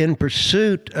you're in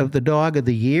pursuit of the dog of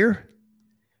the year,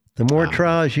 The more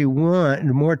trials you want,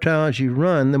 the more trials you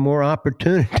run, the more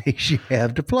opportunities you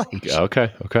have to place.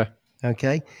 Okay.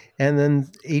 Okay. And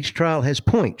then each trial has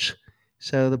points.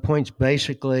 So the points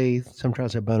basically, some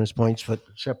trials have bonus points, but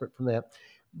separate from that.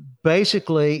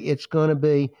 Basically, it's going to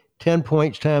be 10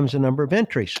 points times the number of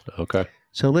entries. Okay.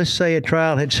 So let's say a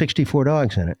trial had 64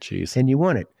 dogs in it. Jeez. And you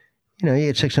won it. You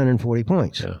get 640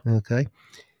 points. Yeah. Okay.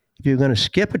 If you're going to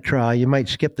skip a trial, you might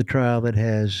skip the trial that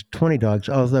has 20 dogs,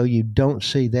 although you don't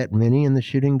see that many in the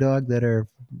shooting dog that are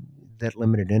that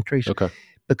limited entries. Okay.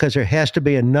 Because there has to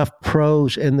be enough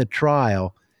pros in the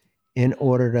trial in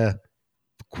order to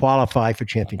qualify for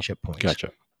championship points.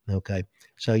 Gotcha. Okay.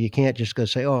 So you can't just go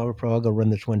say, oh, I'm a pro, I'll go run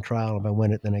this one trial. If I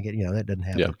win it, then I get, that doesn't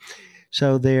happen. Yeah.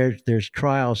 So there's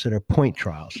trials that are point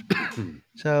trials.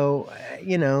 So,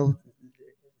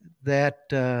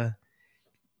 that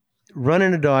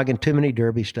running a dog in too many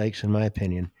Derby stakes, in my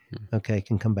opinion,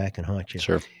 can come back and haunt you.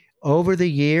 Sure. Over the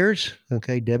years,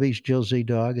 Debbie's Jill Z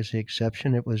dog is the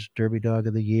exception. It was Derby Dog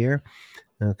of the Year.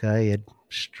 Okay, it had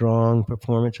strong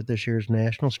performance at this year's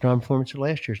National, strong performance at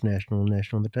last year's National and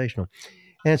National Invitational.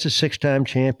 And it's a 6-time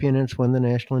champion, and it's won the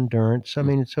National Endurance. I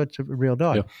mean, so it's a real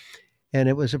dog. Yeah. And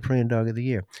it was a Korean Dog of the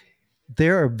Year.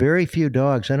 There are very few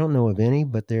dogs, I don't know of any,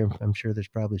 but I'm sure there's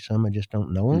probably some, I just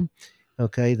don't know them,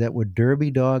 that were Derby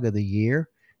Dog of the Year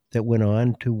that went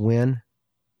on to win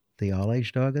the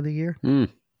All-Age Dog of the Year.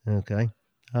 Okay.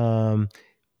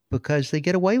 Because they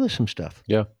get away with some stuff.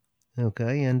 Yeah.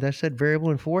 Okay. And that's that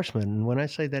variable enforcement. And when I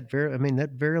say that that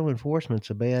variable enforcement's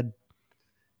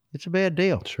it's a bad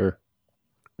deal. Sure.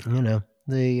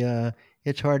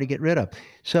 It's hard to get rid of.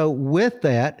 So with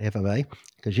that, if I may,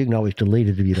 because you can always delete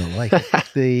it if you don't like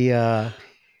it,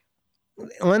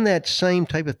 on that same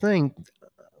type of thing,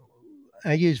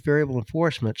 I use variable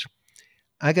enforcements.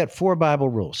 I got 4 Bible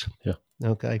rules. Yeah.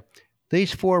 Okay.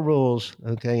 These 4 rules,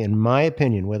 in my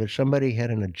opinion, whether somebody had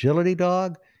an agility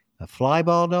dog, a fly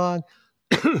ball dog,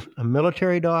 a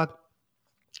military dog,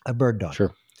 a bird dog.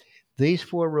 Sure. These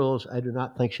 4 rules I do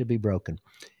not think should be broken.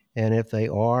 And if they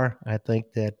are, I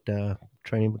think that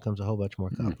training becomes a whole bunch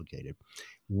more complicated.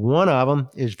 One of them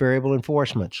is variable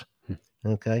enforcements.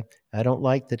 Okay. I don't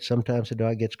like that sometimes a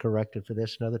dog gets corrected for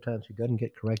this and other times he doesn't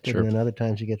get corrected. Sure. And then other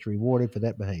times he gets rewarded for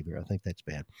that behavior. I think that's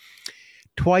bad.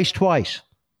 Twice.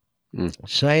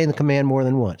 Saying the command more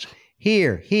than once.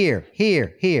 Here.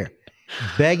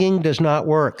 Begging does not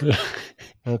work.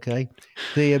 Okay.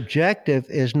 The objective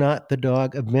is not the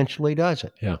dog eventually does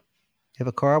it. Yeah. If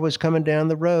a car was coming down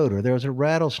the road or there was a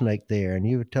rattlesnake there and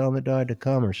you were telling the dog to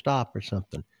come or stop or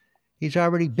something, he's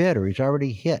already bit or he's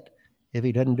already hit if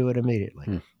he doesn't do it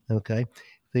immediately. Okay.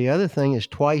 The other thing is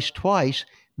twice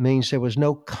means there was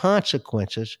no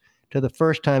consequences to the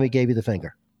first time he gave you the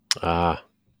finger. Well,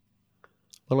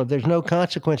 if there's no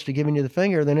consequence to giving you the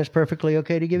finger, then it's perfectly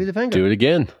okay to give you the finger. Do it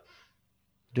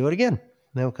again.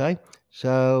 Okay.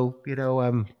 So,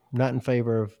 I'm not in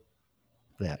favor of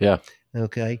that. Yeah.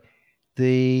 Okay.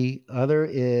 The other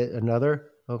is on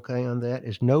that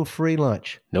is no free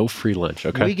lunch. No free lunch.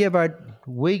 Okay.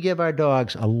 We give our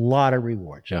dogs a lot of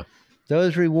rewards. Yeah.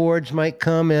 Those rewards might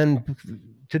come in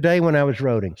today when I was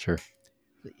roading. Sure.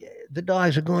 The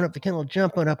dogs are going up the kennel,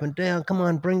 jumping up and down. Come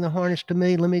on, bring the harness to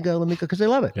me. Let me go, because they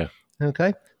love it. Yeah.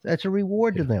 Okay. That's a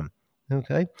reward to them.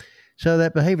 Okay. So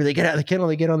that behavior, they get out of the kennel,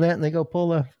 they get on that, and they go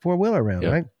pull a 4-wheeler around,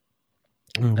 right?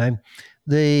 Okay.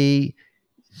 The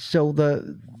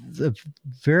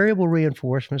variable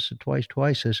reinforcements, the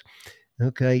twice is,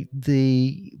 okay.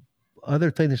 The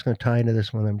other thing that's going to tie into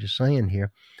this one I'm just saying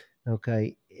here,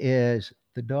 okay, is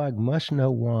the dog must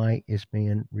know why it's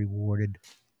being rewarded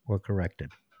or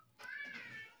corrected.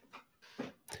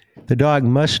 The dog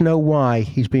must know why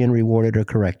he's being rewarded or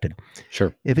corrected.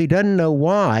 Sure. If he doesn't know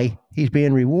why he's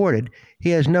being rewarded, he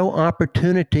has no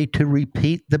opportunity to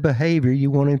repeat the behavior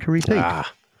you want him to repeat.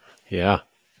 Yeah.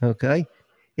 Okay.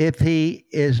 If he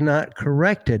is not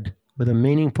corrected with a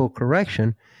meaningful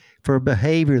correction for a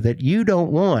behavior that you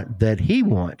don't want, that he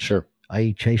wants, sure,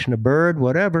 i.e. chasing a bird,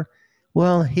 whatever,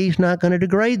 well, he's not going to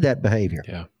degrade that behavior.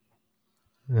 Yeah.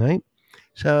 Right?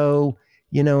 So,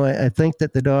 I think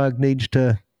that the dog needs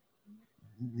to,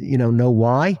 know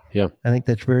why. Yeah. I think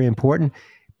that's very important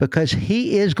because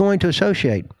he is going to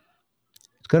associate.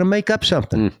 It's going to make up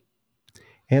something.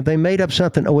 And if they made up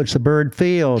something, it's the bird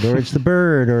field or it's the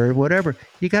bird or whatever,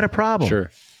 you got a problem. Sure.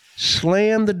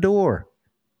 Slam the door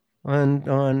on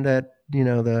that,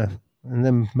 and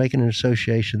them making an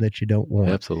association that you don't want.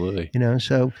 Absolutely.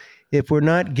 So if we're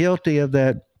not guilty of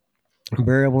that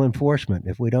variable enforcement,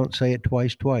 if we don't say it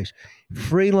twice,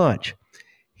 free lunch.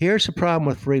 Here's the problem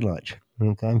with free lunch.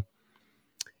 Okay.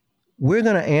 we're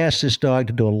going to ask this dog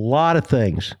to do a lot of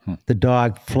things the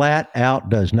dog flat out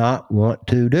does not want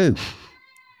to do.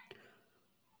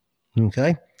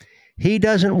 Okay? He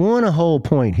doesn't want a whole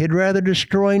point. He'd rather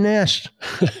destroy nests.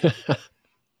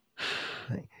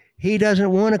 He doesn't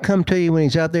want to come to you when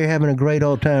he's out there having a great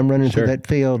old time running through that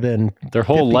field, and their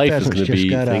whole life is going to be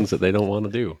things that they don't want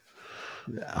to do.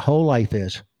 Whole life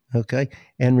is. Okay?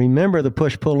 And remember, the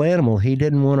push-pull animal, he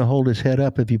didn't want to hold his head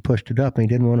up if you pushed it up, and he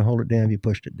didn't want to hold it down if you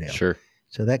pushed it down. Sure.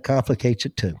 So that complicates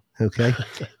it too. Okay?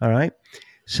 All right?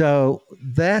 So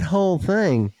that whole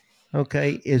thing,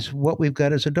 okay, is what we've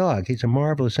got as a dog. He's a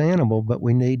marvelous animal, but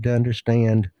we need to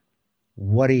understand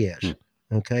what he is.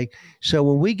 Okay? So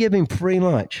when we give him free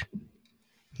lunch,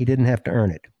 he didn't have to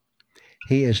earn it.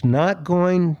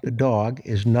 The dog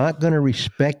is not going to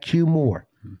respect you more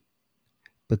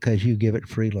because you give it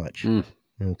free lunch.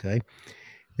 Okay?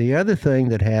 The other thing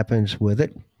that happens with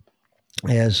it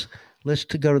is, let's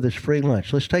go to this free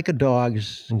lunch. Let's take a dog,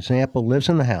 as an example, lives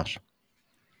in the house,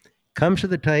 comes to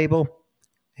the table,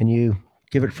 and you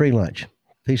give it free lunch.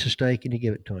 Piece of steak, and you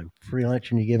give it to him. Free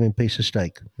lunch, and you give him a piece of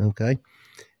steak. Okay?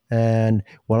 And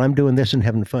while I'm doing this and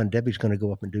having fun, Debbie's going to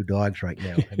go up and do dogs right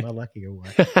now. Am I lucky or what?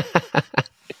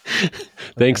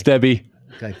 Thanks, Debbie.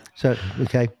 Okay. So,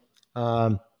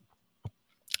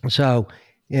 so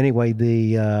anyway,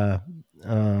 where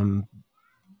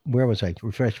was I?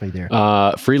 Refresh me there.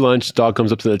 Free lunch. Dog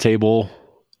comes up to the table.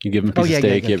 You give him a piece of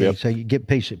steak. Okay. So you give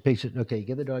piece of. Okay, you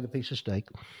give the dog a piece of steak.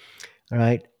 All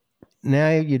right.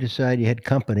 Now you decide you had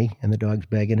company, and the dog's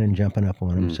begging and jumping up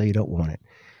on him, so you don't want it.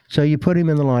 So you put him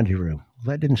in the laundry room.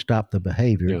 Well, that didn't stop the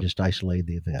behavior; it just isolated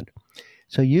the event.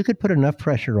 So you could put enough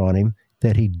pressure on him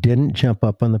that he didn't jump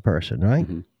up on the person. Right.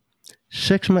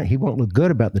 6 months, he won't look good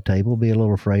about the table. Be a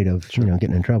little afraid of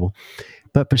getting in trouble.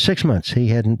 But for 6 months, he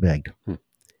hadn't begged.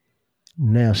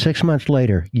 Now, 6 months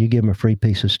later, you give him a free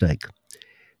piece of steak.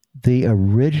 The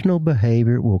original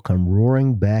behavior will come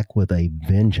roaring back with a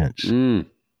vengeance.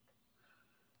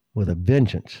 With a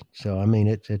vengeance. So, I mean,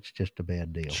 it's just a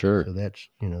bad deal. Sure. So that's,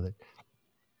 that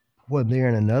one there,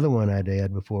 and another one I'd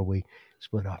add before we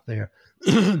split off there.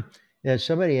 Yeah,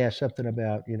 somebody asked something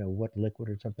about, what liquid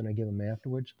or something I give them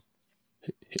afterwards.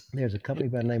 There's a company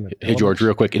by the name of Hey, George,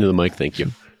 real quick into the mic. Thank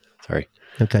you. Sorry.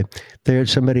 Okay.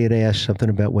 There's somebody had asked something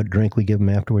about what drink we give them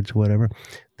afterwards or whatever.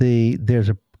 There's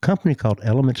a company called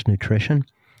Elements Nutrition,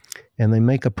 and they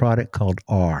make a product called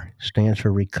R, stands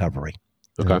for recovery.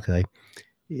 Okay.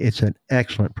 It's an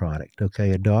excellent product. Okay.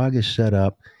 A dog is set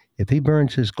up, if he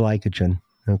burns his glycogen,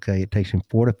 okay, it takes him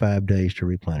 4 to 5 days to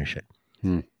replenish it.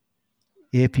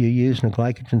 If you're using a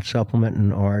glycogen supplement,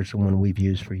 and R is the one we've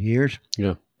used for years,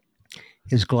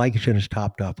 his glycogen is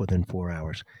topped off within 4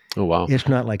 hours. Oh, wow. It's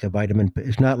not like a vitamin.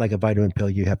 It's not like a vitamin pill.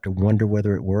 You have to wonder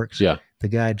whether it works. Yeah. The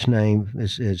guy's name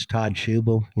is Todd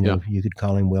Schubel. You could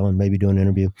call him Will and maybe do an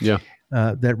interview. Yeah.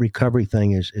 That recovery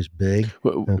thing is big.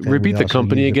 Okay? Repeat the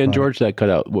company again, George. That cut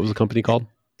out. What was the company called?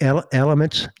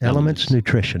 Elements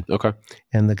Nutrition. Okay.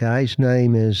 And the guy's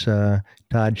name is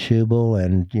Todd Schubel,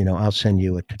 and I'll send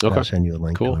you I'll send you a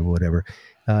link or whatever,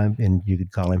 and you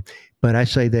could call him. But I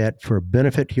say that for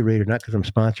benefit to your reader, not because I'm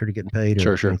sponsored or getting paid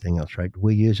or anything else, right?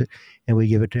 We use it, and we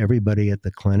give it to everybody at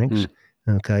the clinics,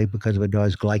 okay, because if a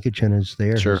dog's glycogen is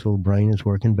there, his little brain is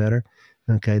working better.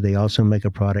 Okay, they also make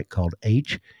a product called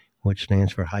H, which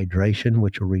stands for hydration,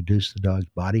 which will reduce the dog's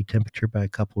body temperature by a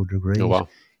couple of degrees. Oh, wow.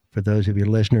 For those of your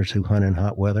listeners who hunt in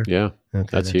hot weather. Yeah,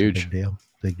 that's huge.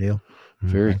 Big deal.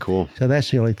 Very cool. So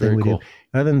that's the only thing we do.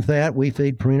 Other than that, we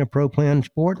feed Purina Pro Plan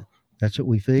Sport. That's what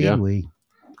we feed. Yeah.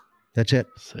 That's it.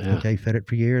 Yeah. Okay, fed it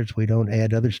for years. We don't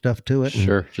add other stuff to it.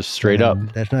 Sure, just straight up.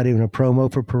 That's not even a promo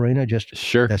for Purina. Just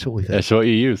that's what we feed. That's what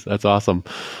you use. That's awesome.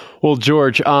 Well,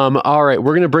 George, all right,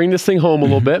 we're going to bring this thing home a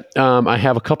little bit. I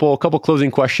have a couple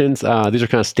closing questions. These are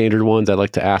kind of standard ones I'd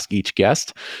like to ask each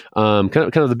guest. Kind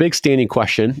of the big standing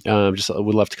question, just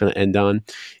would love to kind of end on,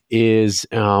 is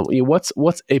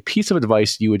what's a piece of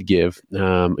advice you would give?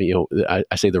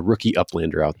 I say the rookie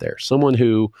uplander out there, someone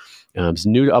who is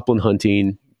new to upland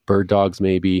hunting, bird dogs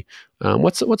maybe.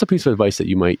 What's a piece of advice that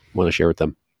you might want to share with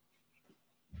them?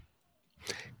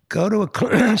 Go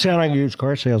to sound like a used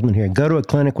car salesman here. Go to a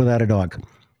clinic without a dog.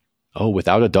 Oh,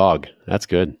 without a dog. That's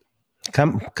good.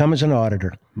 Come as an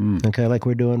auditor. Okay, like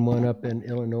we're doing one up in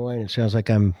Illinois, and it sounds like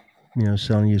I'm,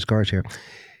 selling used cars here.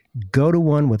 Go to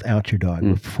one without your dog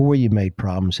before you made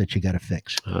problems that you got to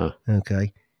fix.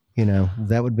 Okay,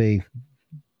 that would be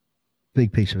a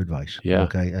big piece of advice. Yeah.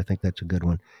 Okay, I think that's a good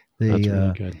one. That's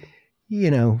really good.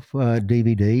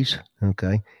 DVDs.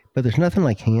 Okay. But there's nothing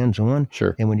like hands-on.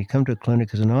 Sure. And when you come to a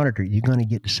clinic as an auditor, you're going to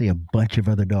get to see a bunch of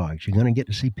other dogs. You're going to get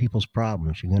to see people's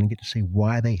problems. You're going to get to see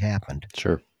why they happened.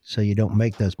 Sure. so you don't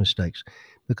make those mistakes.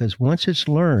 Because once it's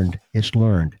learned, it's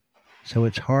learned. So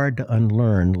it's hard to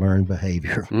unlearn learned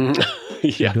behavior.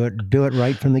 Yeah. So do it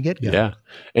right from the get-go. Yeah.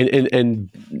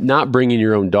 And not bringing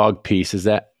your own dog piece,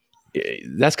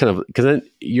 that's kind of, because then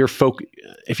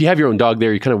if you have your own dog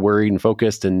there, you're kind of worried and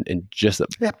focused and just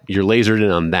you're lasered in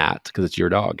on that because it's your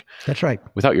dog. That's right.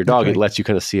 Without your dog, it lets you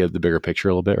kind of see the bigger picture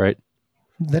a little bit, right?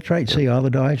 That's right. See all the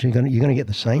dogs. You're gonna get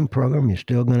the same program. You're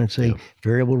still gonna see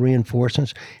variable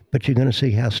reinforcements, but you're gonna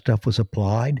see how stuff was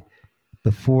applied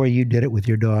before you did it with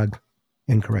your dog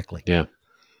incorrectly. Yeah.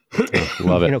 Oh,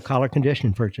 love it. Collar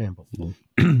conditioning, for example.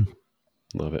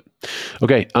 Love it.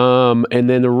 Okay. And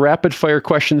then the rapid fire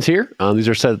questions here. These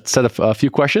are set of a few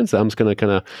questions that I'm just going to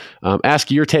kind of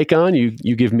ask your take on.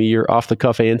 You give me your off the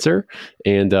cuff answer,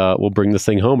 and we'll bring this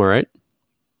thing home. All right.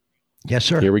 Yes,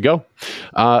 sir. Here we go.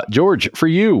 George, for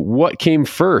you, what came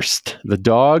first, the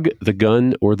dog, the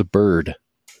gun, or the bird?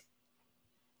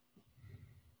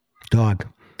 Dog.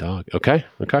 Okay.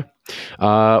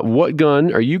 What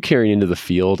gun are you carrying into the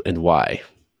field and why?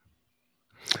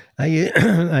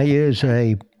 I use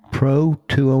a Pro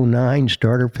 209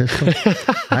 starter pistol.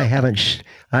 I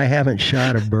haven't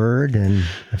shot a bird in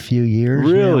a few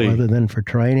years Really? now, other than for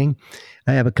training.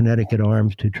 I have a Connecticut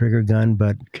Arms 2-trigger gun,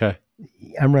 but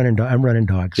I'm running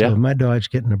dogs. So if my dog's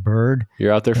getting a bird,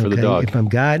 you're out there for the dog. If I'm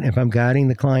guiding,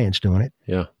 the client's doing it.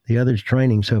 Yeah. The other's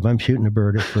training. So if I'm shooting a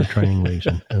bird, it's for a training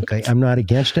reason. Okay. I'm not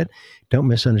against it. Don't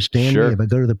misunderstand me. If I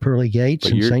go to the pearly gates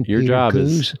in St. Peter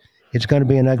Coos, it's going to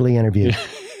be an ugly interview.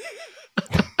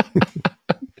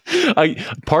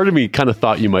 Part of me kind of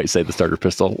thought you might say the starter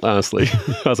pistol. Honestly,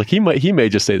 I was like, he may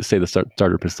just say the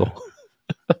starter pistol.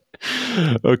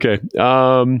 Okay.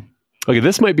 Okay.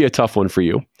 This might be a tough one for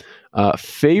you.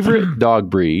 Favorite dog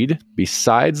breed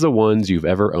besides the ones you've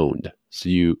ever owned. So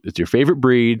it's your favorite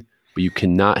breed, but you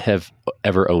cannot have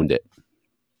ever owned it.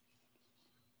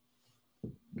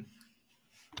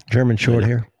 German short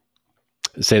hair.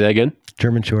 Say that again.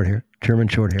 German short hair. German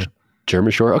short.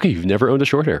 Okay. You've never owned a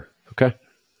short hair. Okay.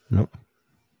 Nope.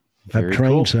 I've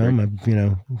trained some.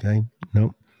 Okay.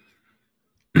 Nope.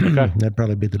 Okay. That'd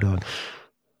probably be the dog.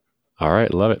 All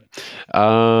right, love it.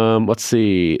 Let's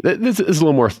see. This is a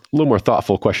little more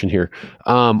thoughtful question here.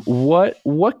 Again,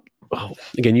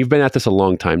 you've been at this a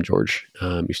long time, George.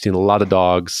 You've seen a lot of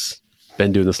dogs,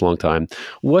 been doing this a long time.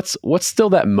 What's still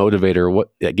that motivator?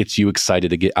 That gets you excited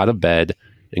to get out of bed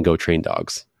and go train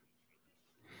dogs?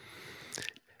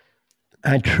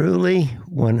 I truly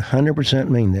 100%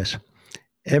 mean this.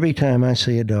 Every time I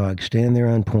see a dog stand there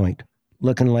on point,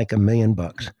 looking like $1 million,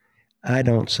 I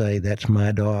don't say that's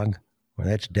my dog, or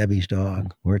that's Debbie's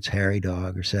dog, or it's Harry's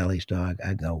dog, or Sally's dog.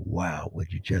 I go, wow,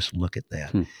 would you just look at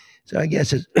that? So I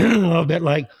guess it's a little bit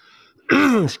like,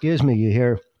 excuse me, you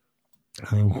hear,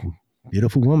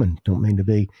 beautiful woman, don't mean to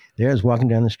be there, is walking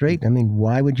down the street. I mean,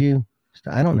 why would you?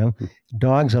 I don't know.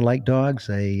 Dogs, I like dogs.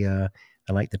 I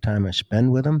like the time I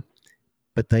spend with them,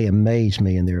 but they amaze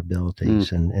me in their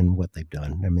abilities and what they've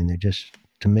done. I mean,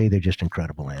 to me, they're just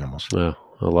incredible animals. Oh,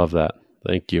 I love that.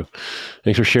 Thank you.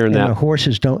 Thanks for sharing that. My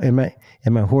horses don't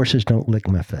lick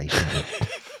my face.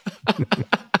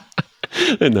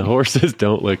 And the horses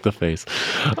don't lick the face.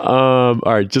 All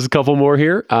right, just a couple more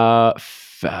here. I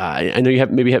know you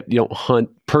don't hunt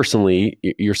personally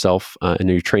yourself. I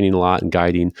know you're training a lot and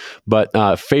guiding, but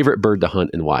favorite bird to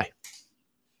hunt and why?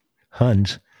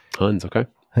 Huns. Okay.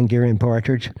 Hungarian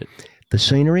partridge. The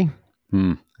scenery.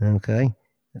 Okay.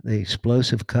 The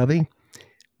explosive covey.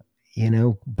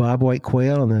 Bobwhite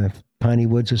quail in the piney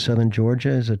woods of southern Georgia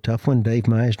is a tough one. Dave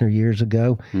Meisner years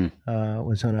ago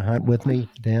was on a hunt with me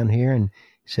down here and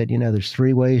said, there's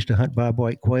 3 ways to hunt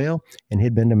bobwhite quail. And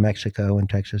he'd been to Mexico and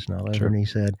Texas and all over. Sure. And he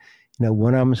said,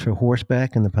 one of them is for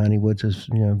horseback in the piney woods of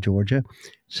Georgia.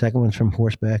 Second one's from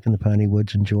horseback in the piney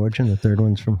woods in Georgia. And the third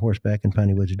one's from horseback in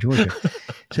piney woods of Georgia.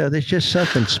 So there's just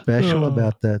something special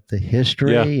about the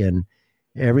history and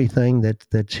everything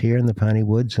that's here in the piney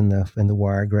woods and the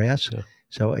wiregrass. Yeah.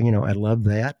 So, I love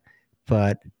that.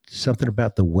 But something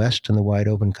about the West and the wide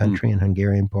open country and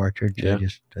Hungarian partridge, I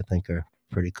think are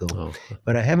pretty cool. Oh.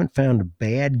 But I haven't found a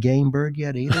bad game bird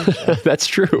yet either. So, that's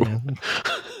true.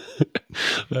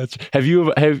 Have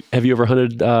you ever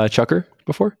hunted chukar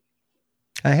before?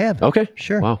 I have. Okay.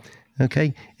 Sure. Wow.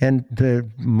 Okay. And the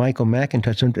Michael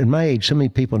McIntosh, and my age, so many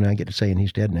people now get to say, and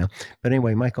he's dead now. But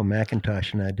anyway, Michael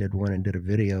McIntosh and I did a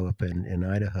video up in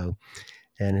Idaho.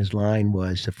 And his line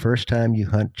was, the first time you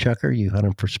hunt chukar, you hunt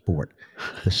him for sport.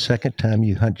 The second time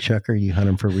you hunt chukar, you hunt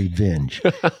him for revenge.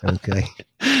 Okay.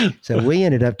 So we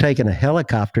ended up taking a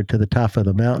helicopter to the top of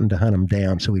the mountain to hunt him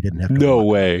down so we didn't have to No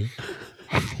way.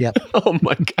 Yep. Oh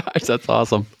my gosh, that's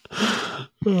awesome.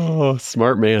 Oh,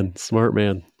 smart man.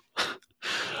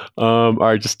 All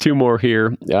right, just two more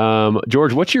here.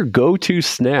 George, what's your go-to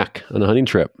snack on a hunting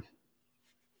trip?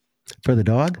 For the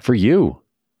dog? For you.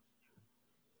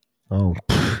 Oh,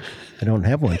 I don't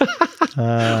have one.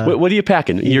 What are you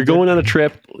packing? You're going on a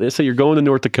trip. Let's say you're going to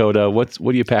North Dakota. What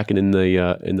are you packing in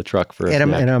the truck for a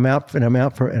snack? I'm out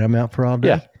for all day.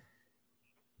 Yeah.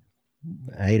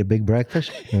 I ate a big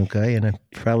breakfast, okay, and I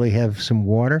probably have some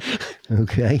water,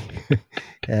 okay,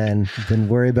 and then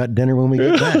worry about dinner when we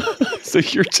get back. So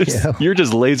you're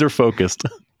just laser focused.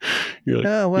 You're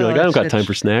like, I don't got time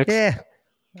for snacks. Yeah.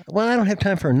 Well, I don't have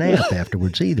time for a nap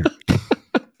afterwards either.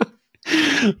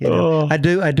 I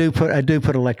do put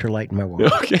electrolyte in my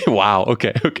water. Okay. Wow.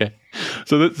 Okay.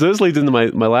 So this leads into my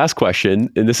last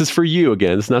question, and this is for you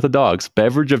again. It's not the dogs.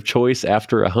 Beverage of choice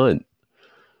after a hunt.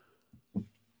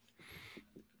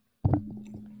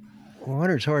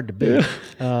 Water's hard to beat.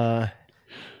 Well,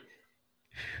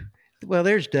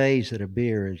 there's days that a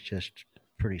beer is just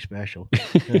pretty special.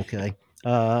 Okay.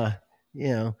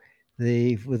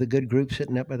 With a good group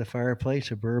sitting up by the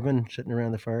fireplace, a bourbon sitting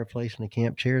around the fireplace in a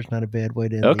camp chair is not a bad way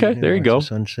to end the evening. There you go. The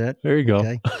sunset. There you go.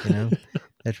 Okay.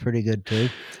 That's pretty good too.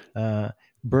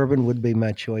 Bourbon would be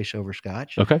my choice over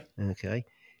scotch. Okay.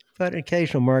 But an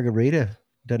occasional margarita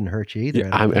doesn't hurt you either. Yeah,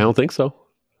 I don't think so.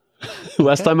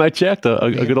 Last time I checked,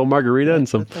 a good old margarita and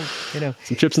some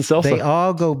chips and salsa. They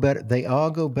all go better. They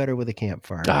all go better with a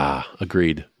campfire.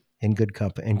 Agreed. In good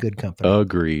company.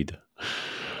 Agreed.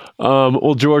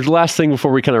 Well, George, last thing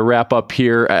before we kind of wrap up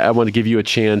here, I want to give you a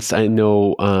chance. I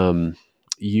know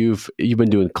you've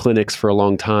been doing clinics for a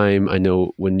long time. I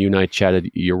know when you and I chatted,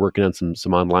 you're working on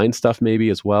some online stuff maybe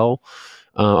as well.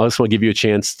 I just want to give you a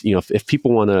chance. If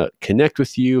people want to connect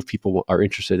with you, if people are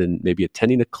interested in maybe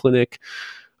attending a clinic.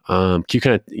 Can you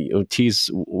kind of tease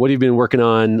what have you been working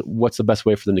on? What's the best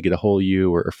way for them to get a hold of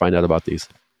you or find out about these?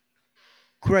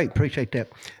 Great. Appreciate that.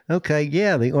 Okay.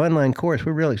 Yeah. The online course,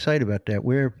 we're really excited about that.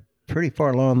 We're pretty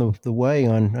far along the way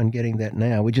on getting that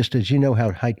now. We just, as you know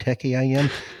how high techy I am.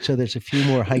 So there's a few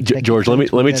more high techy. George,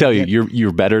 let me tell you,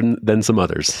 you're better than some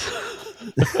others.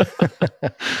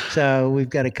 So we've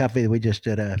got a couple that we just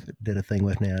did a thing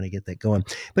with now to get that going.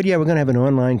 But yeah, we're going to have an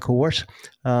online course,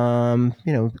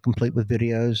 complete with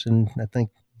videos, and I think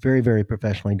very, very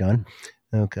professionally done.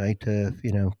 Okay, to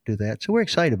do that. So we're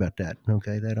excited about that.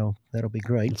 Okay, that'll be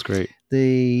great. That's great.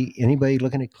 Anybody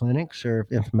looking at clinics or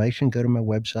information, go to my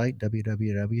website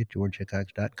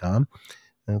www.georgehickox.com.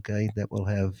 Okay, that will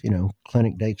have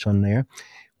clinic dates on there.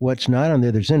 What's not on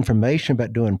there, there's information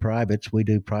about doing privates. We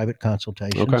do private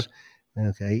consultations.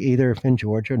 Okay, either in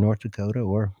Georgia, North Dakota,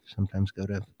 or sometimes go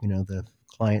to, the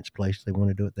client's place. They want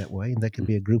to do it that way. And that could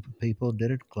be a group of people,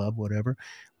 did it, a club, whatever,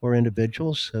 or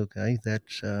individuals. Okay,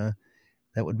 that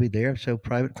would be there. So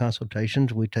private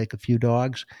consultations, we take a few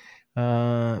dogs,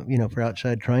 for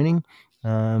outside training,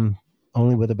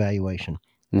 only with evaluation.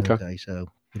 Okay, so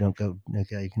you don't go,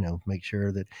 make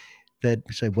sure that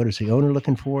say, what is the owner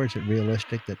looking for? Is it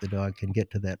realistic that the dog can get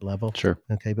to that level? Sure.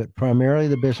 Okay, but primarily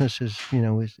the business is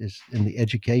in the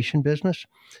education business.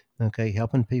 Okay,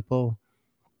 helping people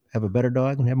have a better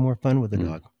dog and have more fun with the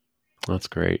dog. That's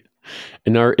great.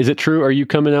 And is it true? Are you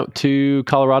coming out to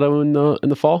Colorado in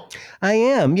the fall? I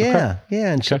am. Yeah,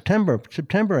 in September.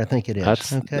 I think it is. That's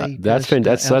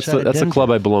fantastic. That's a club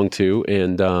I belong to,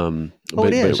 and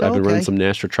it is. I've been running some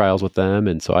national trials with them,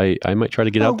 and so I might try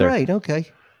to get out there. Right. Okay.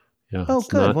 Yeah,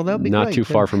 good. Well, that'll be not great. too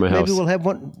far from my house.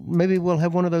 Maybe we'll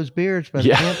have one of those beers by the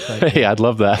campsite. Hey, I'd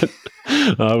love that.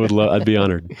 I'd be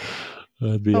honored.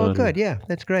 Good. Yeah,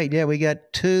 that's great. Yeah, we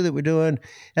got 2 that we're doing.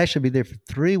 Actually, be there for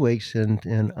 3 weeks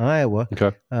in Iowa.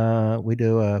 Okay. We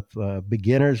do a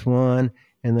beginners one,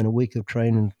 and then a week of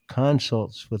training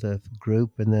consults with a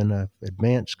group, and then a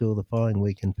advanced school the following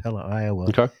week in Pella, Iowa.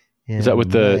 Okay. Is that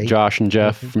with Josh and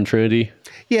Jeff from Trinity?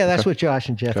 Yeah, that's with Josh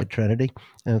and Jeff at Trinity.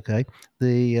 Okay.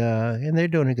 And they're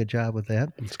doing a good job with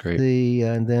that. That's great.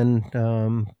 And then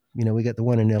we got the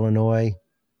one in Illinois,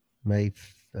 May.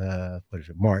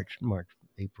 March,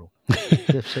 April, 5th,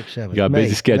 6th, 7th. You got a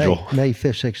busy schedule. May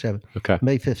 5th, 6th, 7th. Okay.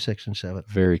 May 5th, 6th, and 7th.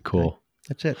 Very cool. Okay.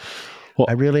 That's it. Well,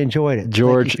 I really enjoyed it.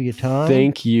 George, thank you for your time.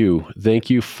 Thank you. Thank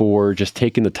you for just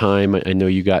taking the time. I know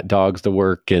you got dogs to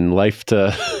work and life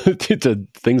to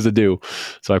things to do.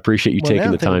 So I appreciate you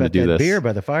taking the time to do this. Beer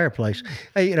by the fireplace.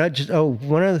 Hey,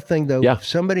 one other thing though. Yeah. If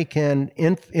somebody can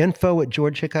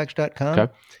info@georgehickox.com.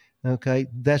 Okay.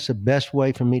 That's the best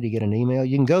way for me to get an email.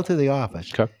 You can go through the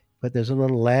office. Okay. But there's a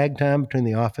little lag time between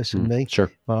the office and me.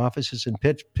 Sure. My office is in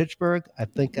Pittsburgh. I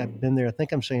think I've been there. I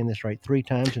think I'm saying this right 3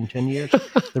 times in 10 years.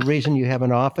 The reason you have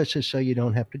an office is so you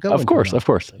don't have to go. Of course.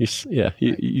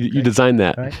 You designed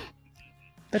that. Right.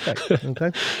 That's right.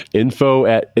 Okay. info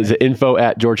at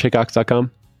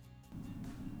GeorgeHickox.com?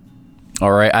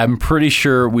 All right, I'm pretty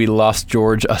sure we lost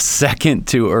George a second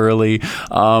too early,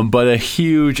 but a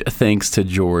huge thanks to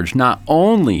George, not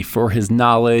only for his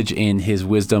knowledge and his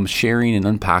wisdom, sharing and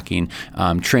unpacking,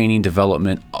 training,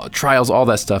 development, trials, all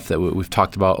that stuff that we've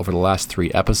talked about over the last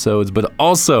 3 episodes, but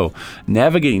also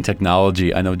navigating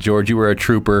technology. I know, George, you were a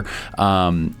trooper.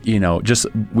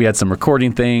 We had some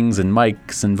recording things and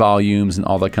mics and volumes and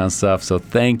all that kind of stuff. So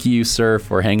thank you, sir,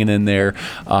 for hanging in there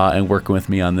and working with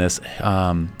me on this.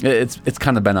 It's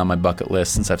kind of been on my bucket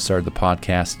list since I've started the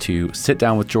podcast to sit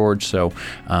down with George. So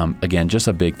again, just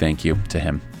a big thank you to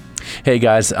him. Hey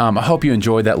guys, I hope you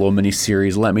enjoyed that little mini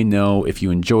series. Let me know if you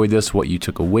enjoyed this, what you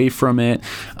took away from it.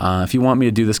 If you want me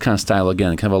to do this kind of style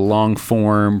again, kind of a long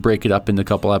form, break it up into a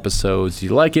couple episodes. Did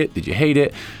you like it? Did you hate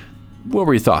it? What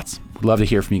were your thoughts? Would love to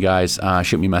hear from you guys.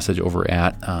 Shoot me a message over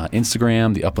at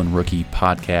Instagram, the Upland Rookie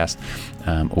Podcast,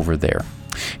 over there.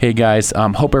 Hey guys,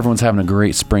 hope everyone's having a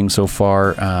great spring so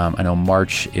far. I know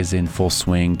March is in full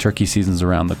swing. Turkey season's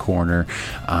around the corner,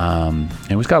 and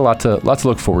we've got a lot to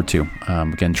look forward to.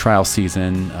 Again, trial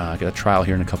season. Got a trial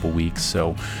here in a couple weeks,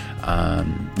 so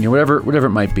whatever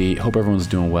it might be. Hope everyone's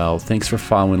doing well. Thanks for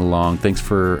following along. Thanks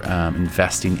for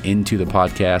investing into the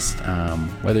podcast.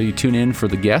 Whether you tune in for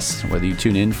the guests, whether you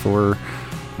tune in for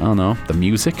the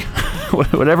music,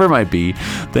 whatever it might be.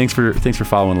 Thanks for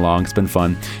following along. It's been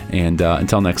fun. And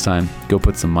until next time, go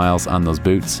put some miles on those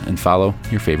boots and follow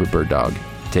your favorite bird dog.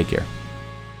 Take care.